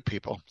 they're good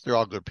people. They're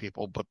all good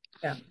people, but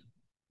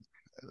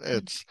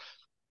it's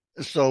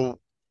so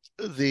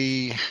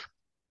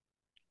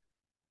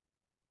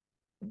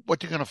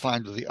what you're going to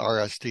find with the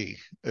RSD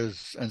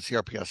is, and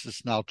CRPS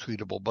is now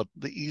treatable, but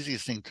the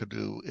easiest thing to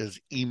do is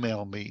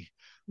email me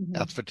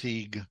at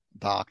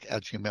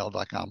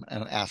fatiguedoc@gmail.com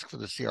and ask for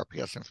the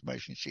CRPS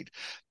information sheet.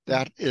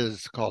 That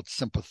is called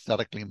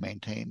sympathetically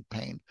maintained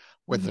pain,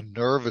 where the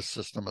nervous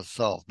system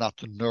itself, not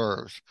the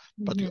nerves,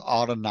 but the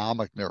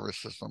autonomic nervous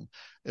system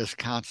is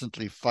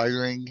constantly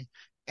firing,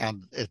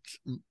 and it's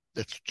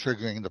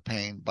triggering the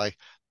pain by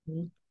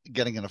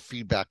getting in a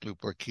feedback loop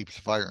where it keeps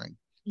firing.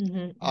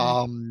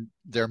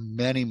 There are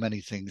many,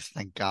 many things,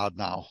 thank God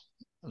now,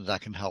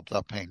 that can help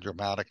that pain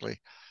dramatically.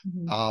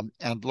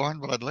 And Lauren,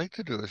 what I'd like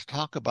to do is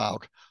talk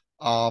about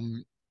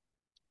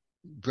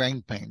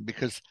brain pain,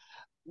 because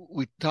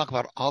we talk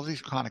about all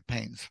these chronic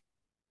pains,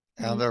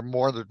 and there are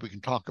more that we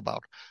can talk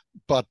about.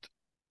 But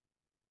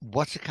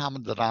what's the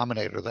common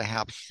denominator that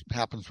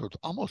happens with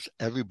almost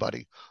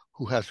everybody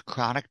who has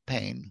chronic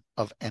pain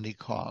of any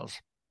cause?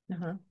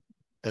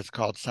 It's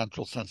called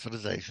central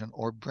sensitization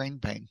or brain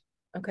pain.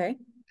 Okay.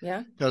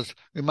 Yeah. Because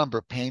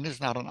remember, pain is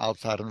not an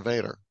outside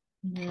invader.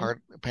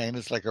 Pain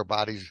is like our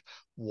body's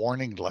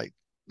warning light,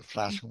 the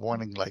flashing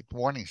warning light,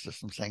 warning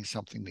system saying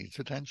something needs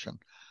attention.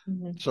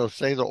 So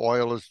say the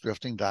oil is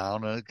drifting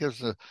down and it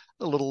gives a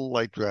little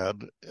light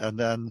red, and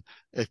then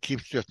it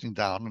keeps drifting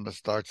down and it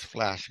starts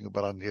flashing a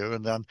bit on you,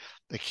 and then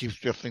it keeps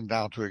drifting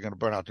down to you're going to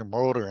burn out your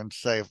motor. And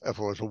say if it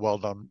was a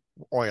well-done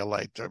oil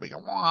light, there'd be a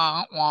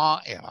wah,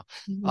 wah,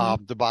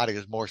 the body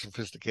is more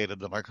sophisticated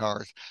than our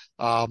cars.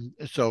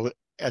 So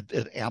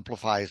it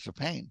amplifies the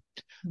pain.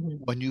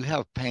 When you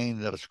have pain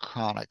that is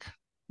chronic,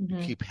 you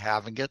keep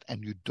having it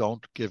and you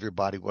don't give your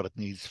body what it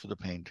needs for the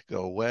pain to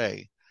go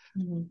away,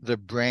 the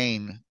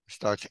brain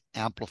starts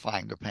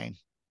amplifying the pain.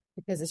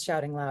 Because it's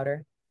shouting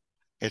louder.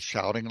 It's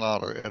shouting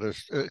louder.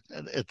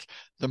 It's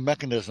the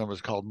mechanism is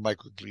called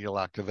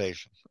microglial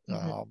activation.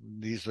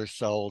 These are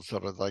cells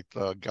that are like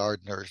the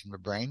gardeners in the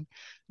brain.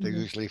 They're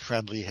usually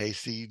friendly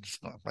hayseeds,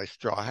 like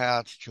straw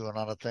hats, chewing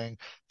on a thing,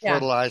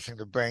 fertilizing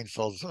the brain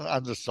cells.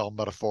 I'm just so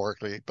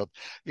metaphorically, but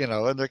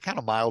and they're kind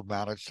of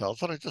mild-mannered cells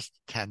that are just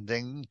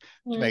tending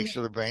to make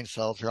sure the brain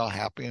cells are all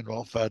happy and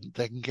well fed and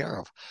taken care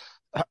of.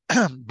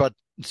 But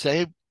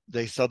say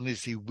they suddenly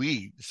see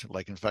weeds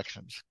like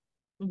infections,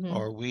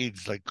 or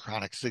weeds like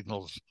chronic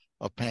signals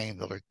of pain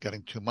that are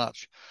getting too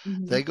much.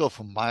 They go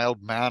from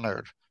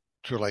mild-mannered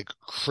to like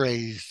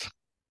crazed,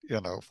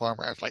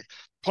 farmers, like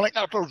pulling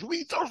out those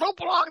weeds. Those don't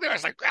belong there.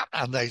 It's like,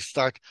 and they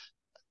start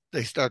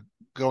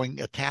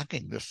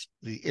attacking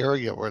the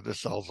area where the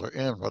cells are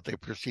in, what they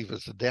perceive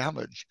as the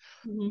damage.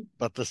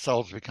 But the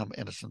cells become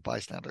innocent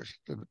bystanders,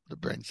 the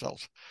brain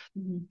cells.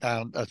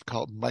 And that's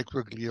called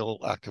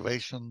microglial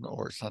activation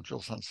or central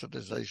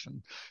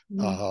sensitization,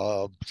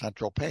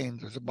 central pain.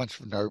 There's a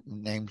bunch of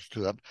names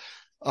to it.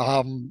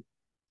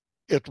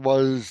 It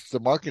was the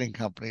marketing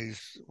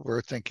companies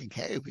were thinking,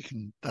 hey,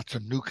 that's a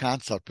new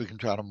concept we can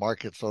try to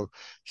market. So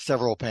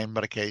several pain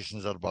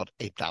medications at about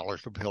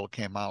 $8 a pill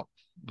came out,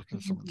 which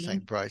is some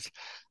insane price,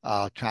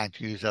 trying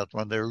to use that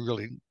when they're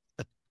really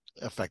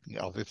affecting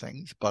other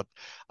things. But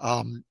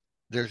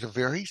there's a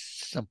very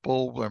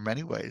simple, in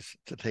many ways,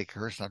 to take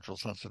her central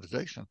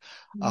sensitization.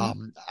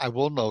 I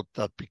will note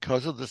that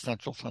because of the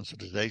central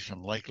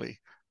sensitization, likely,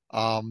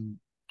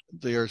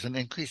 there's an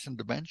increase in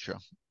dementia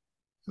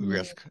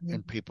risk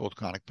in people with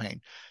chronic pain.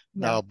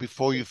 Now,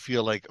 before you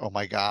feel like, oh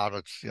my God,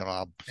 it's,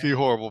 I see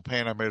horrible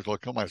pain, I may as well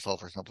kill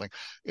myself or something.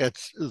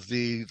 It's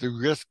the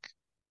risk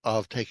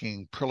of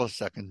taking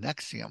Prilosec and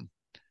Nexium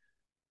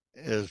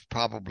is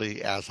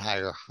probably as high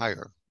or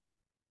higher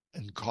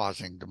in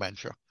causing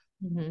dementia.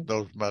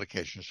 Those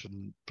medications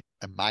shouldn't,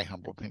 in my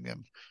humble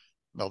opinion,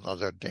 no,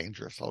 they're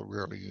dangerous. I'll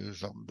rarely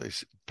use them.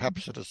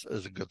 Pepsid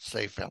is a good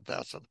safe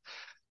antacid.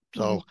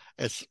 So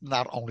it's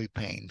not only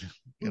pain,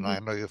 I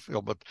know you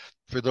feel, but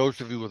for those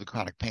of you with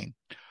chronic pain,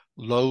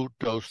 low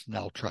dose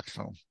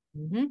naltrexone.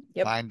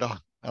 Find a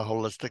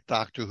holistic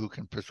doctor who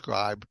can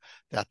prescribe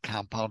that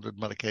compounded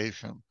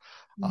medication,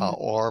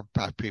 or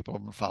people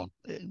have been found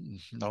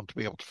known to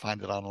be able to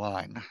find it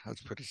online.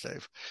 That's pretty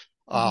safe.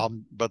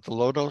 But the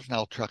low dose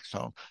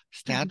naltrexone,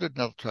 standard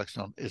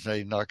naltrexone is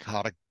a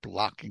narcotic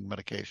blocking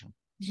medication.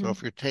 So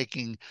if you're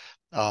taking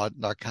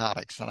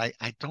narcotics, and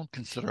I don't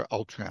consider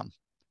Ultram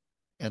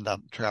and that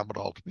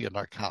tramadol to be a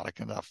narcotic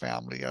in that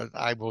family.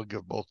 I will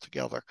give both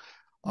together.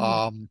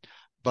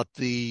 But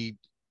the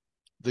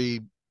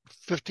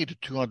 50 to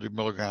 200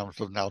 milligrams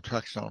of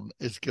naltrexone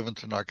is given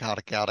to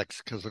narcotic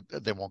addicts because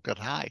they won't get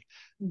high.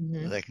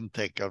 They can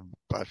take a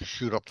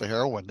shoot up the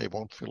heroin, they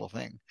won't feel a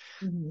thing.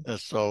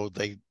 So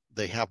they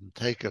have them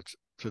take it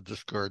to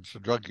discourage the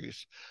drug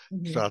use.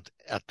 So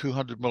at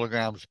 200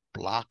 milligrams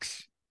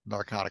blocks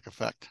narcotic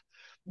effect.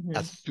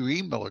 At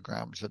 3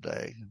 milligrams a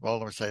day, well,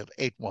 let me say at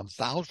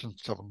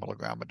 8/1000ths of a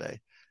milligram a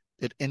day,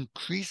 it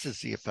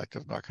increases the effect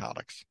of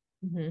narcotics.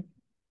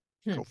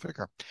 Go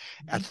figure.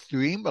 At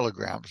 3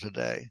 milligrams a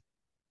day,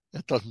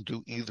 it doesn't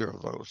do either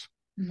of those.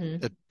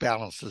 It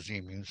balances the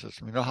immune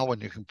system. You know how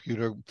when your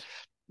computer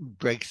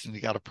breaks and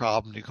you got a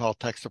problem, you call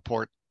tech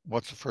support,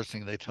 what's the first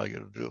thing they tell you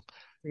to do?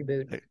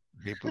 Reboot.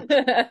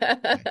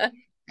 Reboot.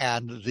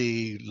 And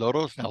the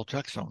low-dose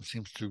naltrexone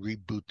seems to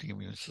reboot the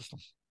immune system.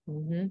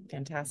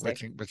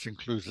 Fantastic. Which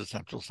includes the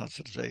central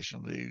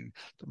sensitization, the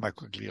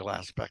microglial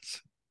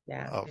aspects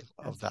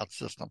of that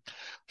system.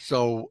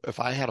 So if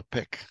I had to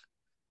pick,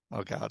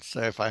 oh God,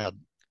 say if I had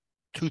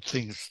two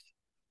things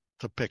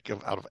to pick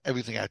out of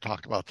everything I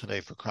talked about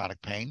today for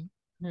chronic pain,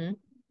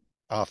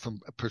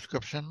 from a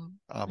prescription,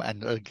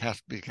 and it has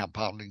to be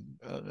compounding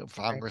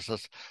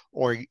pharmacist,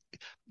 or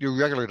your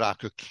regular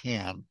doctor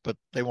can, but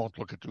they won't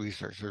look at the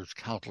research. There's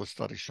countless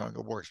studies showing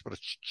it works, but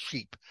it's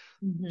cheap.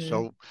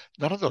 So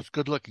none of those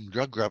good-looking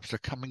drug reps are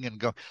coming in and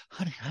going,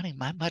 honey,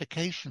 my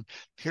medication,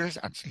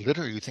 it's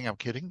literally, you think I'm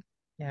kidding?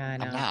 Yeah, I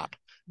know. I'm not.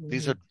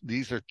 These are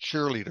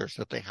cheerleaders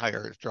that they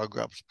hire as drug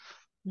reps.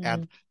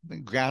 And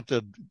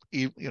granted,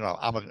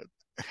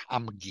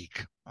 I'm a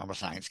geek. I'm a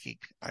science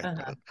geek.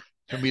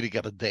 For me to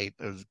get a date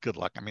is good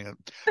luck. I mean,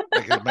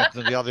 like I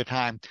mentioned the other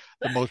time,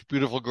 the most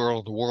beautiful girl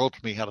in the world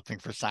to me had a thing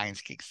for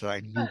science geeks, so I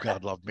knew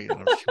God loved me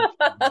and she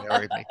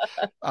married me.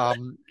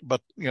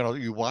 But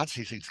you watch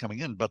these things coming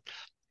in. But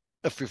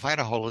if you find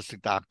a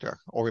holistic doctor,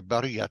 or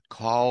better yet,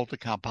 call the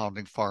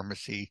compounding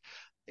pharmacy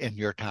in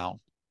your town.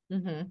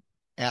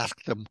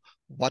 Ask them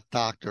what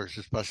doctors,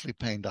 especially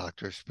pain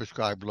doctors,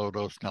 prescribe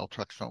low-dose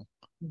naltrexone.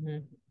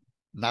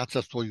 Not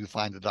just will you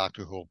find a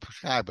doctor who will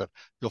prescribe it,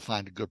 you'll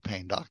find a good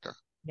pain doctor.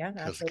 Yeah,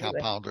 because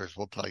compounders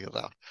will tell you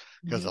that,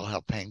 because they'll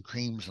have pain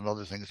creams and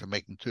other things they're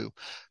making too.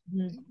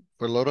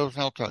 For low-dose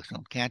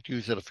naltrexone, can't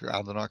use it if you're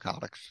on the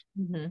narcotics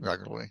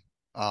regularly.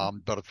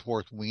 But it's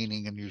worth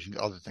weaning and using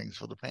other things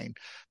for the pain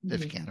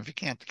if you can. If you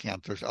can't,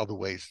 there's other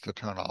ways to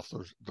turn off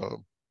the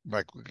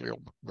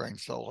microglial brain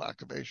cell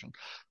activation.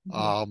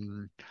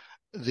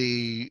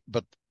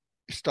 But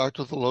start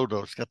with the low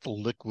dose, get the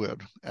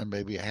liquid and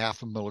maybe a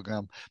half a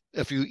milligram.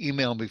 If you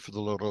email me for the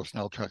low dose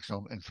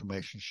naltrexone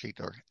information sheet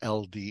or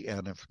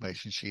LDN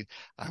information sheet,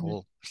 I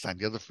will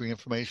send you the free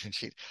information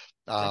sheet.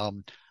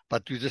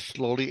 But you just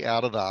slowly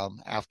add it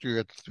on. After you're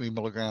at 3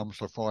 milligrams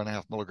or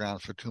 4.5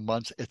 milligrams for 2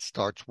 months, it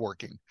starts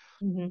working.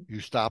 You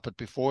stop it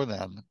before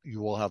then,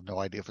 you will have no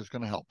idea if it's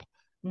going to help.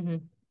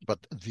 But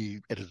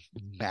it is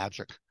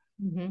magic.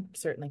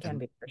 Certainly can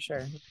be, for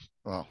sure.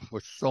 Well,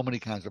 with so many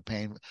kinds of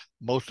pain,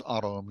 most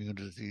autoimmune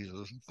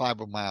diseases,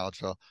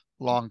 fibromyalgia,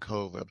 long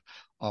COVID,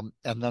 and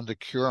then the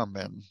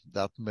Curamin,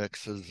 that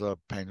mix is a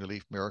pain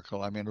relief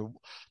miracle. I mean,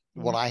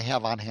 what I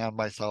have on hand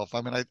myself, I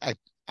mean,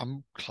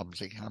 I'm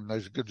clumsy.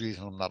 There's a good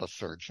reason I'm not a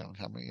surgeon.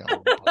 I mean,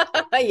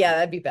 yeah,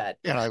 that'd be bad.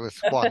 I was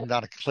walking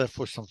down a cliff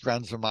with some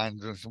friends of mine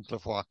doing some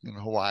cliff walking in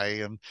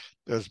Hawaii, and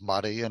it was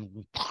muddy,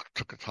 and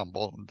took a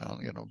tumble and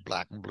down,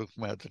 black and blue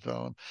from head to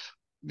toe.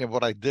 And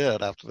what I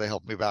did after they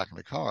helped me back in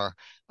the car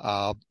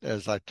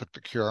is I took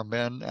the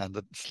Curamin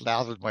and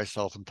slathered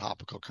myself in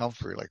topical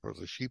comfrey like it was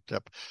a sheep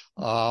dip.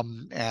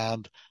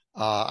 And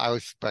I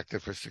was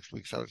expected for 6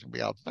 weeks I was going to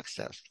be out. Next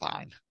day I was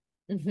fine.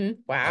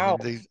 Wow.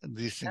 I mean,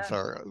 these things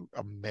are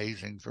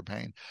amazing for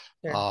pain.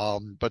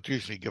 But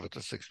usually give it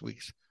to 6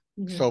 weeks.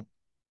 So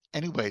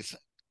anyways,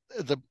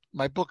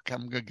 my book,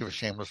 I'm going to give a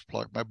shameless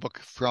plug. My book,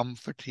 From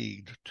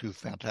Fatigued to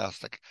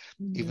Fantastic,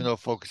 even though it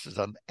focuses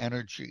on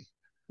energy,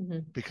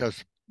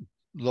 because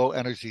low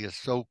energy is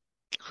so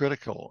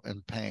critical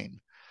in pain.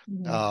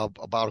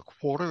 About a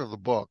quarter of the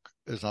book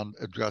is on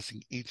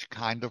addressing each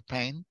kind of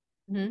pain.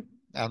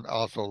 And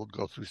also it'll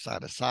go through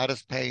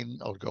sinusitis pain,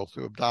 it'll go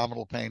through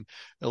abdominal pain.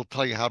 It'll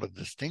tell you how to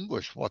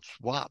distinguish what's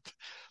what.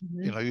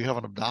 You have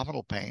an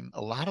abdominal pain.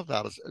 A lot of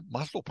that is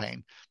muscle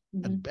pain.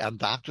 And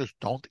doctors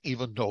don't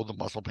even know the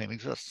muscle pain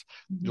exists.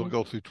 You'll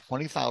go through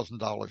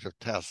 $20,000 of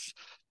tests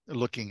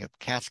looking at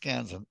CAT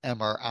scans and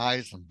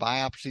MRIs and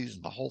biopsies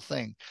and the whole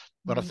thing.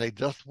 But if they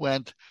just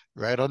went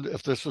right under,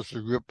 if this was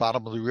the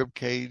bottom of the rib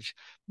cage,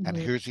 and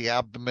here's the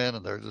abdomen,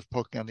 and they're just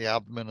poking on the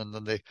abdomen, and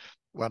then they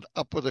went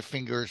up with their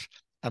fingers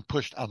and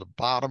pushed on the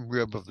bottom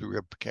rib of the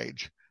rib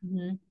cage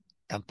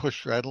and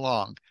pushed right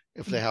along.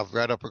 If they have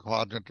right upper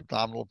quadrant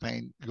abdominal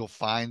pain, you'll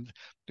find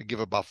to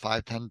give about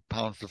 5-10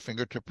 pounds of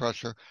fingertip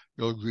pressure,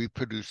 you'll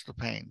reproduce the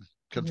pain,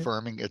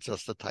 confirming it's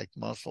just a tight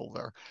muscle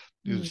there.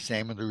 Do the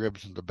same in the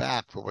ribs in the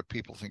back for what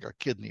people think are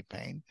kidney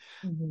pain.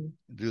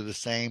 Do the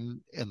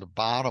same in the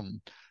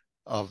bottom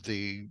of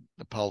the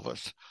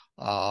pelvis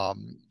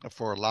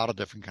for a lot of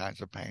different kinds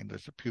of pain.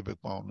 There's a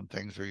pubic bone and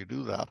things where you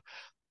do that.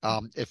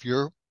 If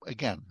you're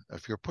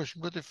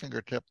pushing with your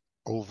fingertip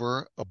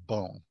over a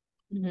bone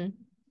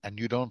and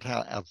you don't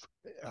have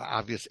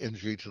obvious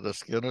injury to the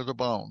skin or the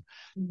bone,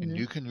 and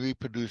you can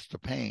reproduce the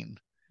pain,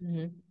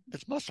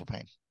 it's muscle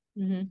pain.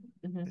 You're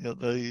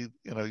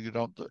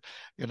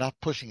not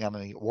pushing on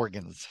any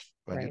organs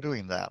when you're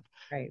doing that.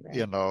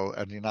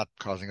 And you're not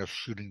causing a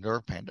shooting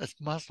nerve pain. It's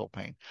muscle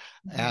pain.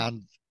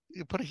 And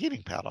you put a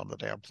heating pad on the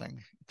damn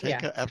thing.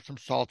 Take an Epsom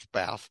salts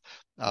bath.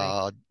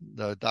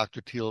 The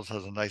Dr. Teals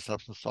has a nice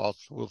Epsom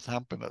salts with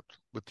hemp in it,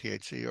 with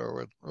THC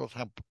or with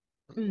hemp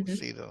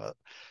seed in it.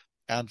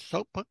 And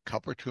so put a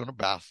cup or two in a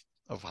bath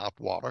of hot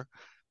water.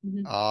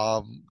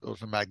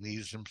 Those are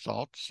magnesium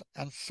salts,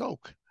 and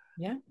soak.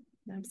 Yeah,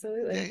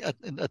 absolutely.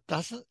 It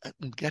doesn't,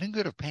 getting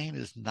rid of pain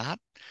is not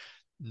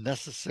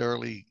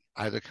necessarily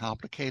either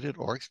complicated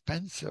or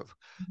expensive.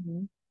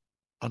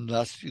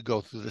 Unless you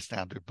go through the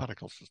standard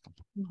medical system,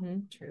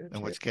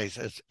 in which case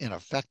it's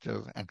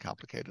ineffective and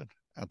complicated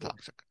and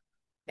toxic.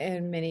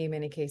 In many,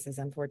 many cases,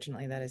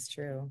 unfortunately, that is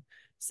true.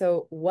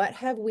 So what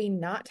have we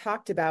not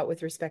talked about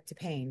with respect to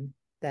pain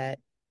that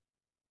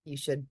you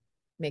should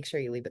make sure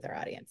you leave with our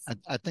audience?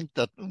 I think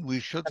that we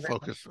should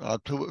focus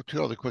two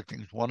other quick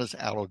things. One is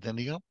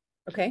allodynia.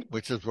 Okay.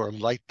 Which is where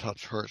light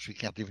touch hurts. You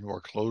can't even wear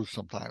clothes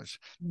sometimes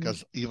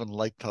because even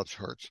light touch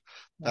hurts.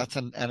 That's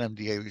an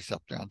NMDA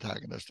receptor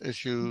antagonist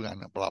issue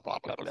and blah, blah,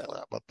 blah, blah,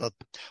 blah. But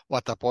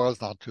what that boils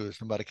down to is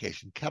the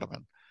medication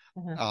ketamine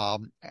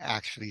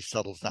actually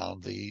settles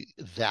down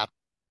that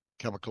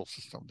chemical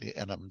system, the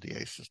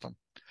NMDA system,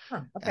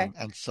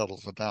 and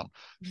settles it down.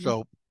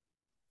 So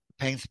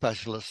pain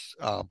specialists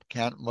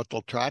what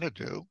they'll try to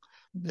do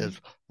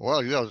is,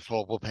 well, you have this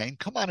horrible pain.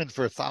 Come on in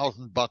for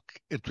 $1,000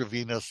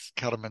 intravenous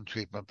ketamine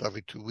treatment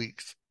every 2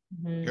 weeks.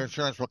 Your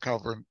insurance will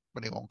cover it,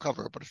 but it won't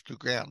cover it, but it's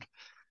 $2,000.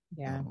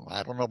 Yeah.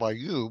 I don't know about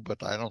you,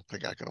 but I don't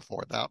think I can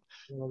afford that.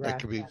 It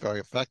can be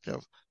very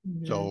effective.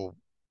 So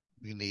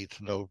you need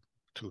to know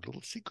 2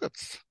 little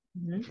secrets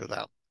for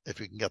that, if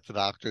you can get the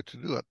doctor to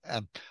do it.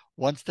 And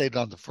once they've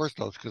done the first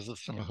dose, because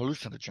it's an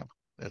hallucinogen,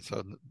 it's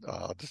a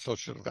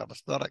dissociative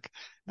anesthetic,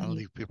 and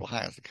leave people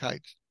high as a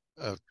kite.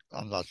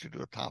 Unless you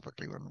do it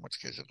topically, in which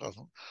case it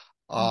doesn't.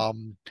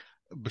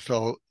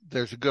 So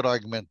there's a good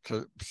argument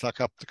to suck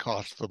up the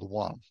cost for the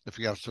one. If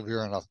you have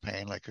severe enough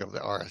pain, like you have the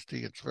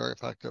RSD, it's very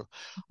effective.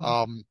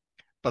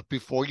 But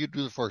before you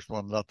do the first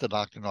one, let the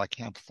doctor know I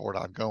can't afford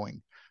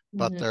ongoing.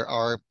 But there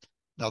are,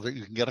 now that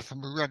you can get it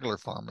from a regular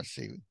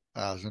pharmacy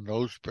as a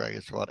nose spray,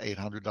 it's about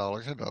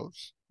 $800 a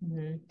dose.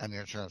 And the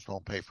insurance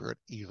won't pay for it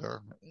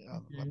either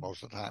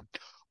most of the time.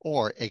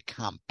 Or a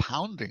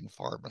compounding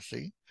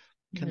pharmacy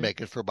can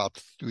make it for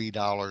about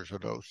 $3 a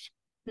dose.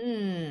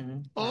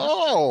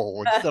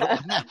 Oh, instead of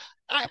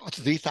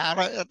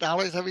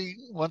 $3,000 every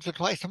once or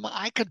twice a month,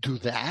 I could do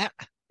that,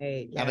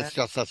 and it's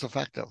just as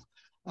effective.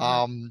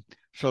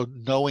 So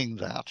knowing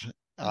that,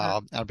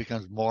 and it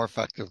becomes more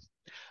effective.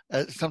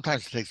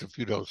 Sometimes it takes a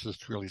few doses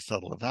to really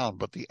settle it down.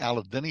 But the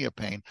allodynia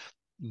pain,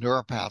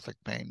 neuropathic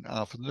pain.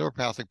 For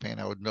neuropathic pain,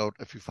 I would note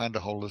if you find a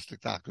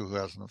holistic doctor who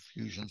has an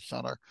infusion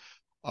center.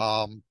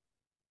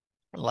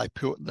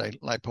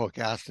 Lipoic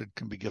acid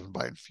can be given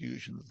by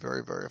infusion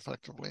very, very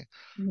effectively.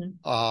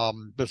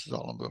 This is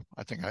all in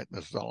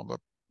the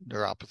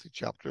neuropathy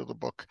chapter of the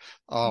book.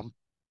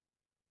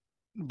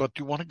 But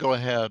you want to go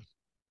ahead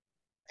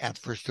and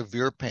for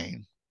severe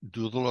pain,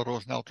 do the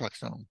low-dose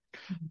naltrexone,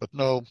 but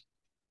know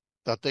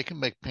that they can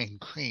make pain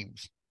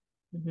creams.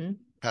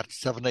 Had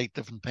 7-8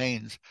 different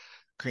pains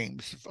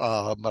creams,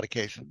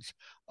 medications,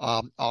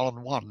 all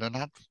in one. They're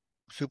not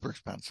super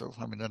expensive.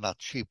 I mean, they're not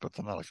cheap, but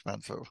they're not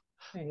expensive.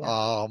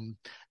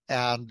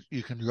 And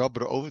you can rub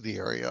it over the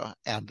area,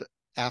 and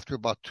after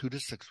about 2 to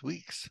 6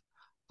 weeks,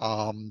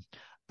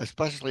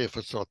 especially if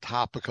it's a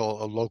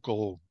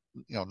local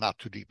not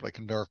too deep, like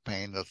a nerve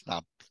pain that's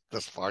not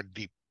this far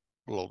deep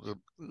below the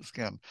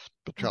skin,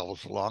 but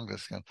travels along the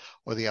skin,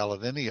 or the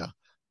allodynia,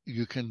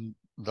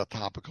 the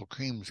topical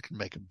creams can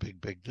make a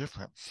big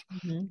difference.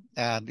 Mm-hmm.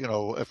 And,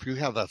 if you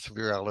have that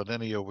severe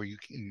allodynia where you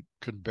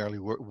can barely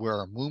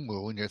wear a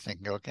muumuu and you're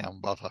thinking, okay, I'm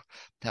about to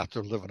have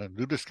to live in a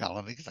nudist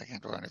colony because I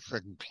can't wear any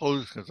freaking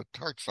clothes because it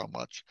hurts so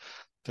much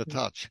to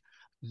touch.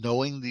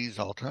 Knowing these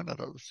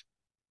alternatives,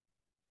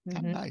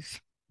 kind of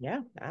nice.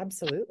 Yeah,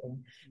 absolutely.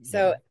 Yeah.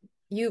 So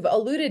you've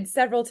alluded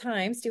several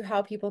times to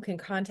how people can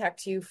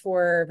contact you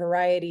for a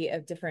variety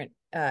of different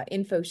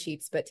info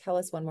sheets, but tell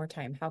us one more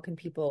time, how can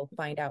people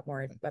find out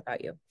more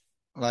about you?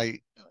 My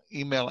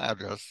email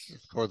address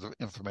for the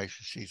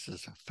information sheets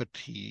is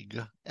fatigue,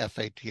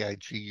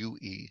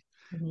 FATIGUE,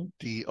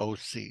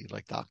 DOC,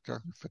 like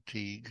doctor,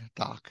 fatigue,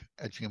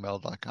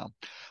 doc@gmail.com.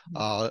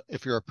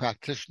 If you're a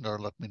practitioner,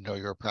 let me know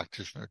you're a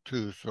practitioner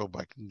too, so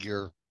I can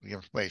gear the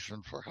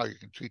information for how you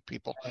can treat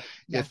people.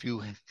 Yeah. If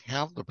you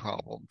have the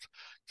problems,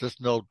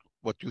 just know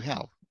what you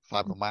have.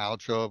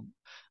 Fibromyalgia,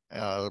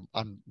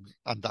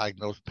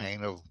 undiagnosed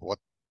pain of what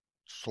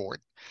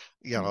sort.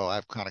 I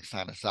have chronic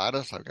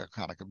sinusitis. I've got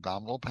chronic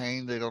abdominal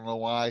pain. They don't know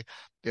why.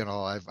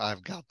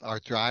 I've got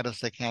arthritis.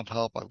 They can't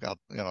help. I've got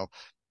the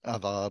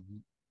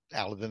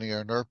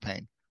allodynia or nerve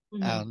pain,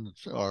 and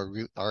or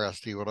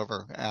RST,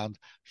 whatever. And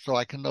so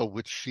I can know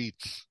which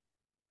sheets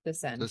to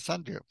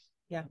send you.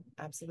 Yeah,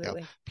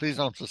 absolutely. Please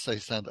don't just say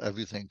send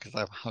everything, because I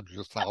have hundreds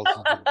of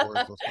thousands of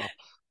words of stuff.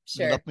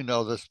 Sure. Let me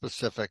know the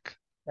specific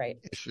right.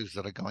 issues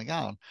that are going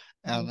on,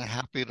 and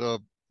happy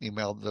to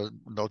email the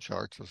no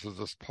charge. This is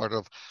just part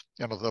of,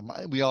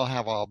 we all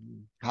have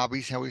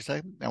hobbies, how we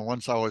say. And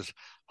once I was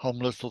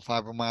homeless with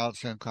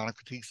fibromyalgia and chronic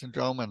fatigue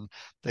syndrome, and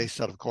they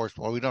said, of course,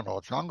 well, we don't know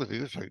what's wrong with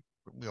you, so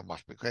you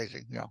must be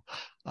crazy.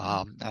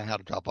 I had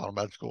to drop out of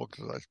med school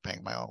because I was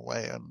paying my own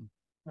way, and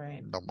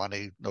no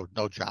money,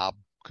 no job,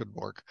 couldn't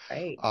work.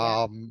 Right.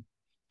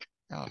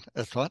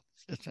 It's what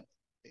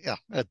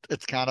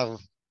it's kind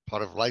of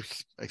part of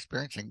life's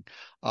experiencing.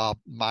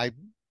 My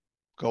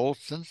goal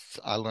since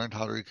I learned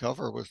how to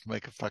recover was to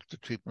make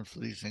effective treatment for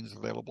these things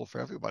available for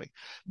everybody.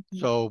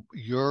 So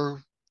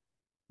you're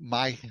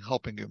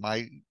helping you,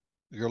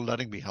 you're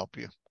letting me help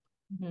you,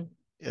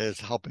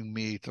 is helping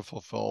me to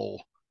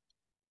fulfill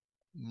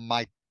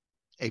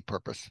a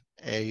purpose,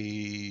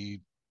 a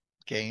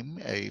game,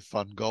 a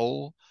fun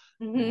goal,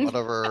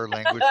 whatever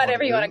language,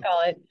 whatever you want to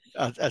call it,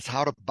 as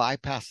how to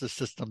bypass the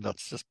system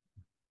that's just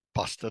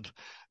busted,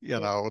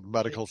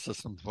 medical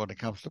systems when it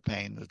comes to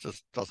pain. It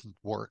just doesn't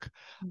work.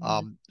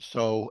 And it's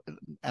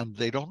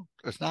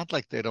not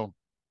like they don't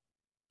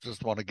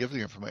just want to give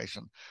the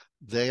information.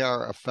 They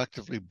are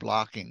effectively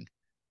blocking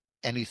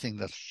anything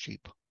that's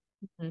cheap.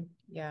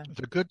 Yeah.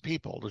 They're good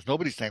people. There's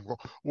nobody saying, well,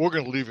 we're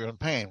going to leave you in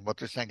pain. What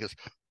they're saying is,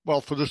 well,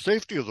 for the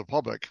safety of the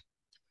public,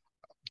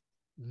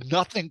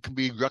 nothing can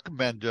be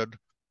recommended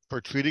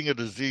for treating a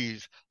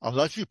disease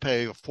unless you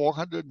pay a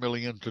 $400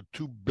 million to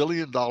 $2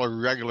 billion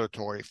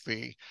regulatory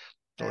fee.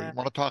 So you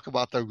want to talk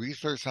about the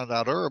research on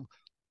that herb?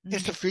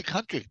 It's a free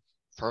country.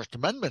 First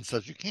Amendment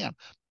says you can,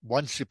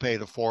 once you pay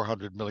the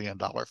 $400 million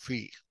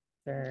fee.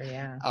 Sure,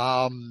 yeah.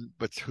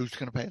 But who's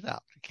going to pay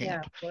that? You can't.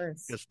 Yeah, of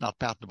course. It's not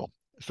patentable.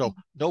 So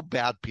no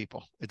bad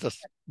people. It's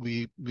just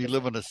we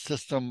live in a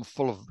system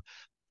full of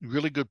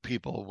really good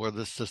people where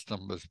this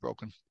system is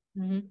broken.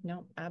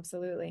 No,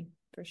 absolutely.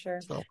 For sure.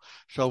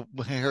 So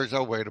here's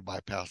our way to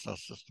bypass that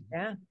system.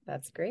 Yeah,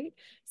 that's great.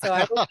 So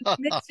I will put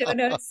the show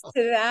notes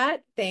to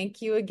that.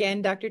 Thank you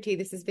again, Dr. T.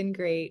 This has been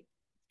great.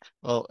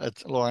 Well,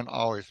 it's Lauren,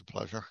 always a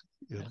pleasure.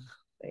 Yeah.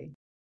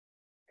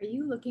 Are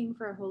you looking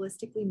for a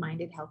holistically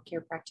minded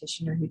healthcare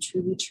practitioner who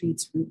truly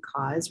treats root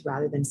cause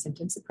rather than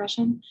symptom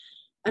suppression?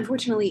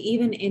 Unfortunately,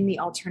 even in the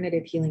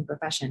alternative healing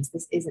professions,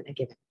 this isn't a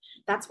given.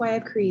 That's why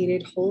I've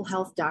created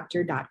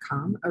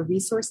wholehealthdoctor.com, a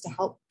resource to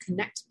help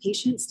connect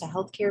patients to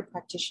healthcare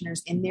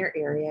practitioners in their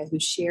area who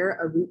share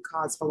a root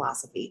cause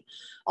philosophy.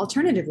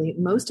 Alternatively,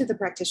 most of the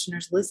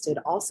practitioners listed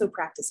also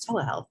practice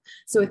telehealth.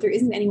 So if there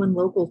isn't anyone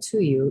local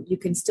to you, you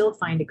can still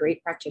find a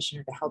great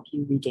practitioner to help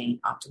you regain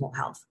optimal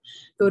health.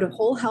 Go to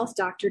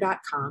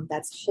wholehealthdoctor.com.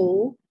 That's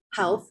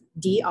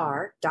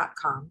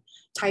wholehealthdr.com.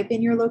 Type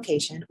in your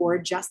location or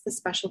adjust the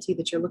specialty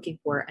that you're looking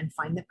for and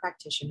find the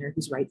practitioner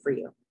who's right for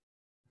you.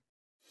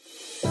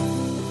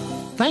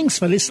 Thanks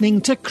for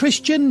listening to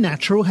Christian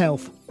Natural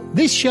Health.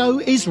 This show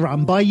is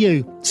run by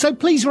you, so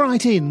please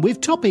write in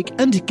with topic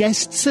and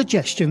guest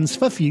suggestions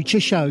for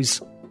future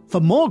shows. For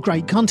more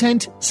great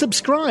content,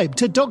 subscribe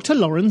to Dr.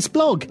 Lauren's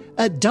blog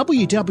at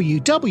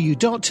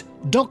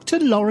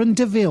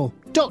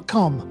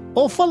www.drlaurendeville.com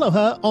or follow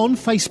her on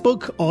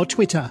Facebook or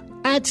Twitter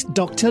at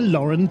Dr.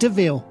 Lauren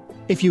Deville.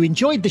 If you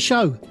enjoyed the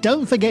show,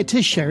 don't forget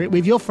to share it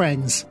with your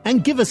friends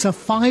and give us a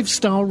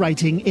 5-star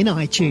rating in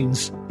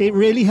iTunes. It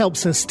really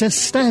helps us to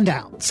stand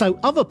out so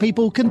other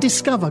people can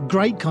discover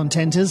great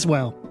content as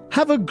well.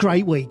 Have a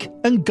great week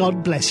and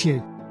God bless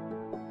you.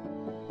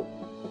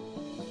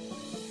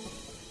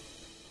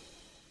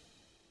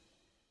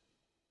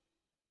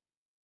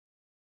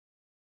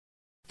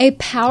 A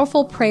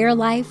powerful prayer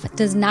life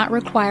does not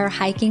require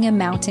hiking a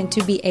mountain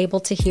to be able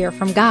to hear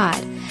from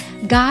God.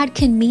 God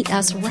can meet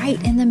us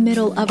right in the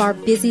middle of our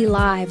busy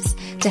lives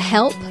to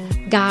help,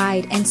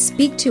 guide, and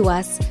speak to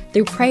us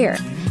through prayer.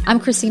 I'm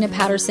Christina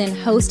Patterson,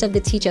 host of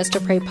the Teach Us to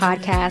Pray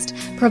podcast,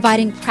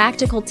 providing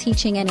practical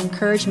teaching and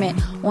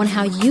encouragement on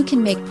how you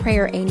can make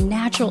prayer a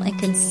natural and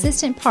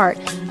consistent part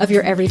of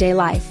your everyday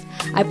life.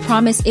 I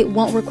promise it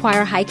won't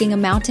require hiking a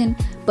mountain,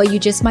 but you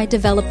just might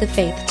develop the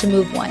faith to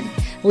move one.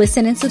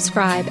 Listen and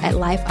subscribe at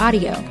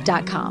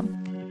lifeaudio.com.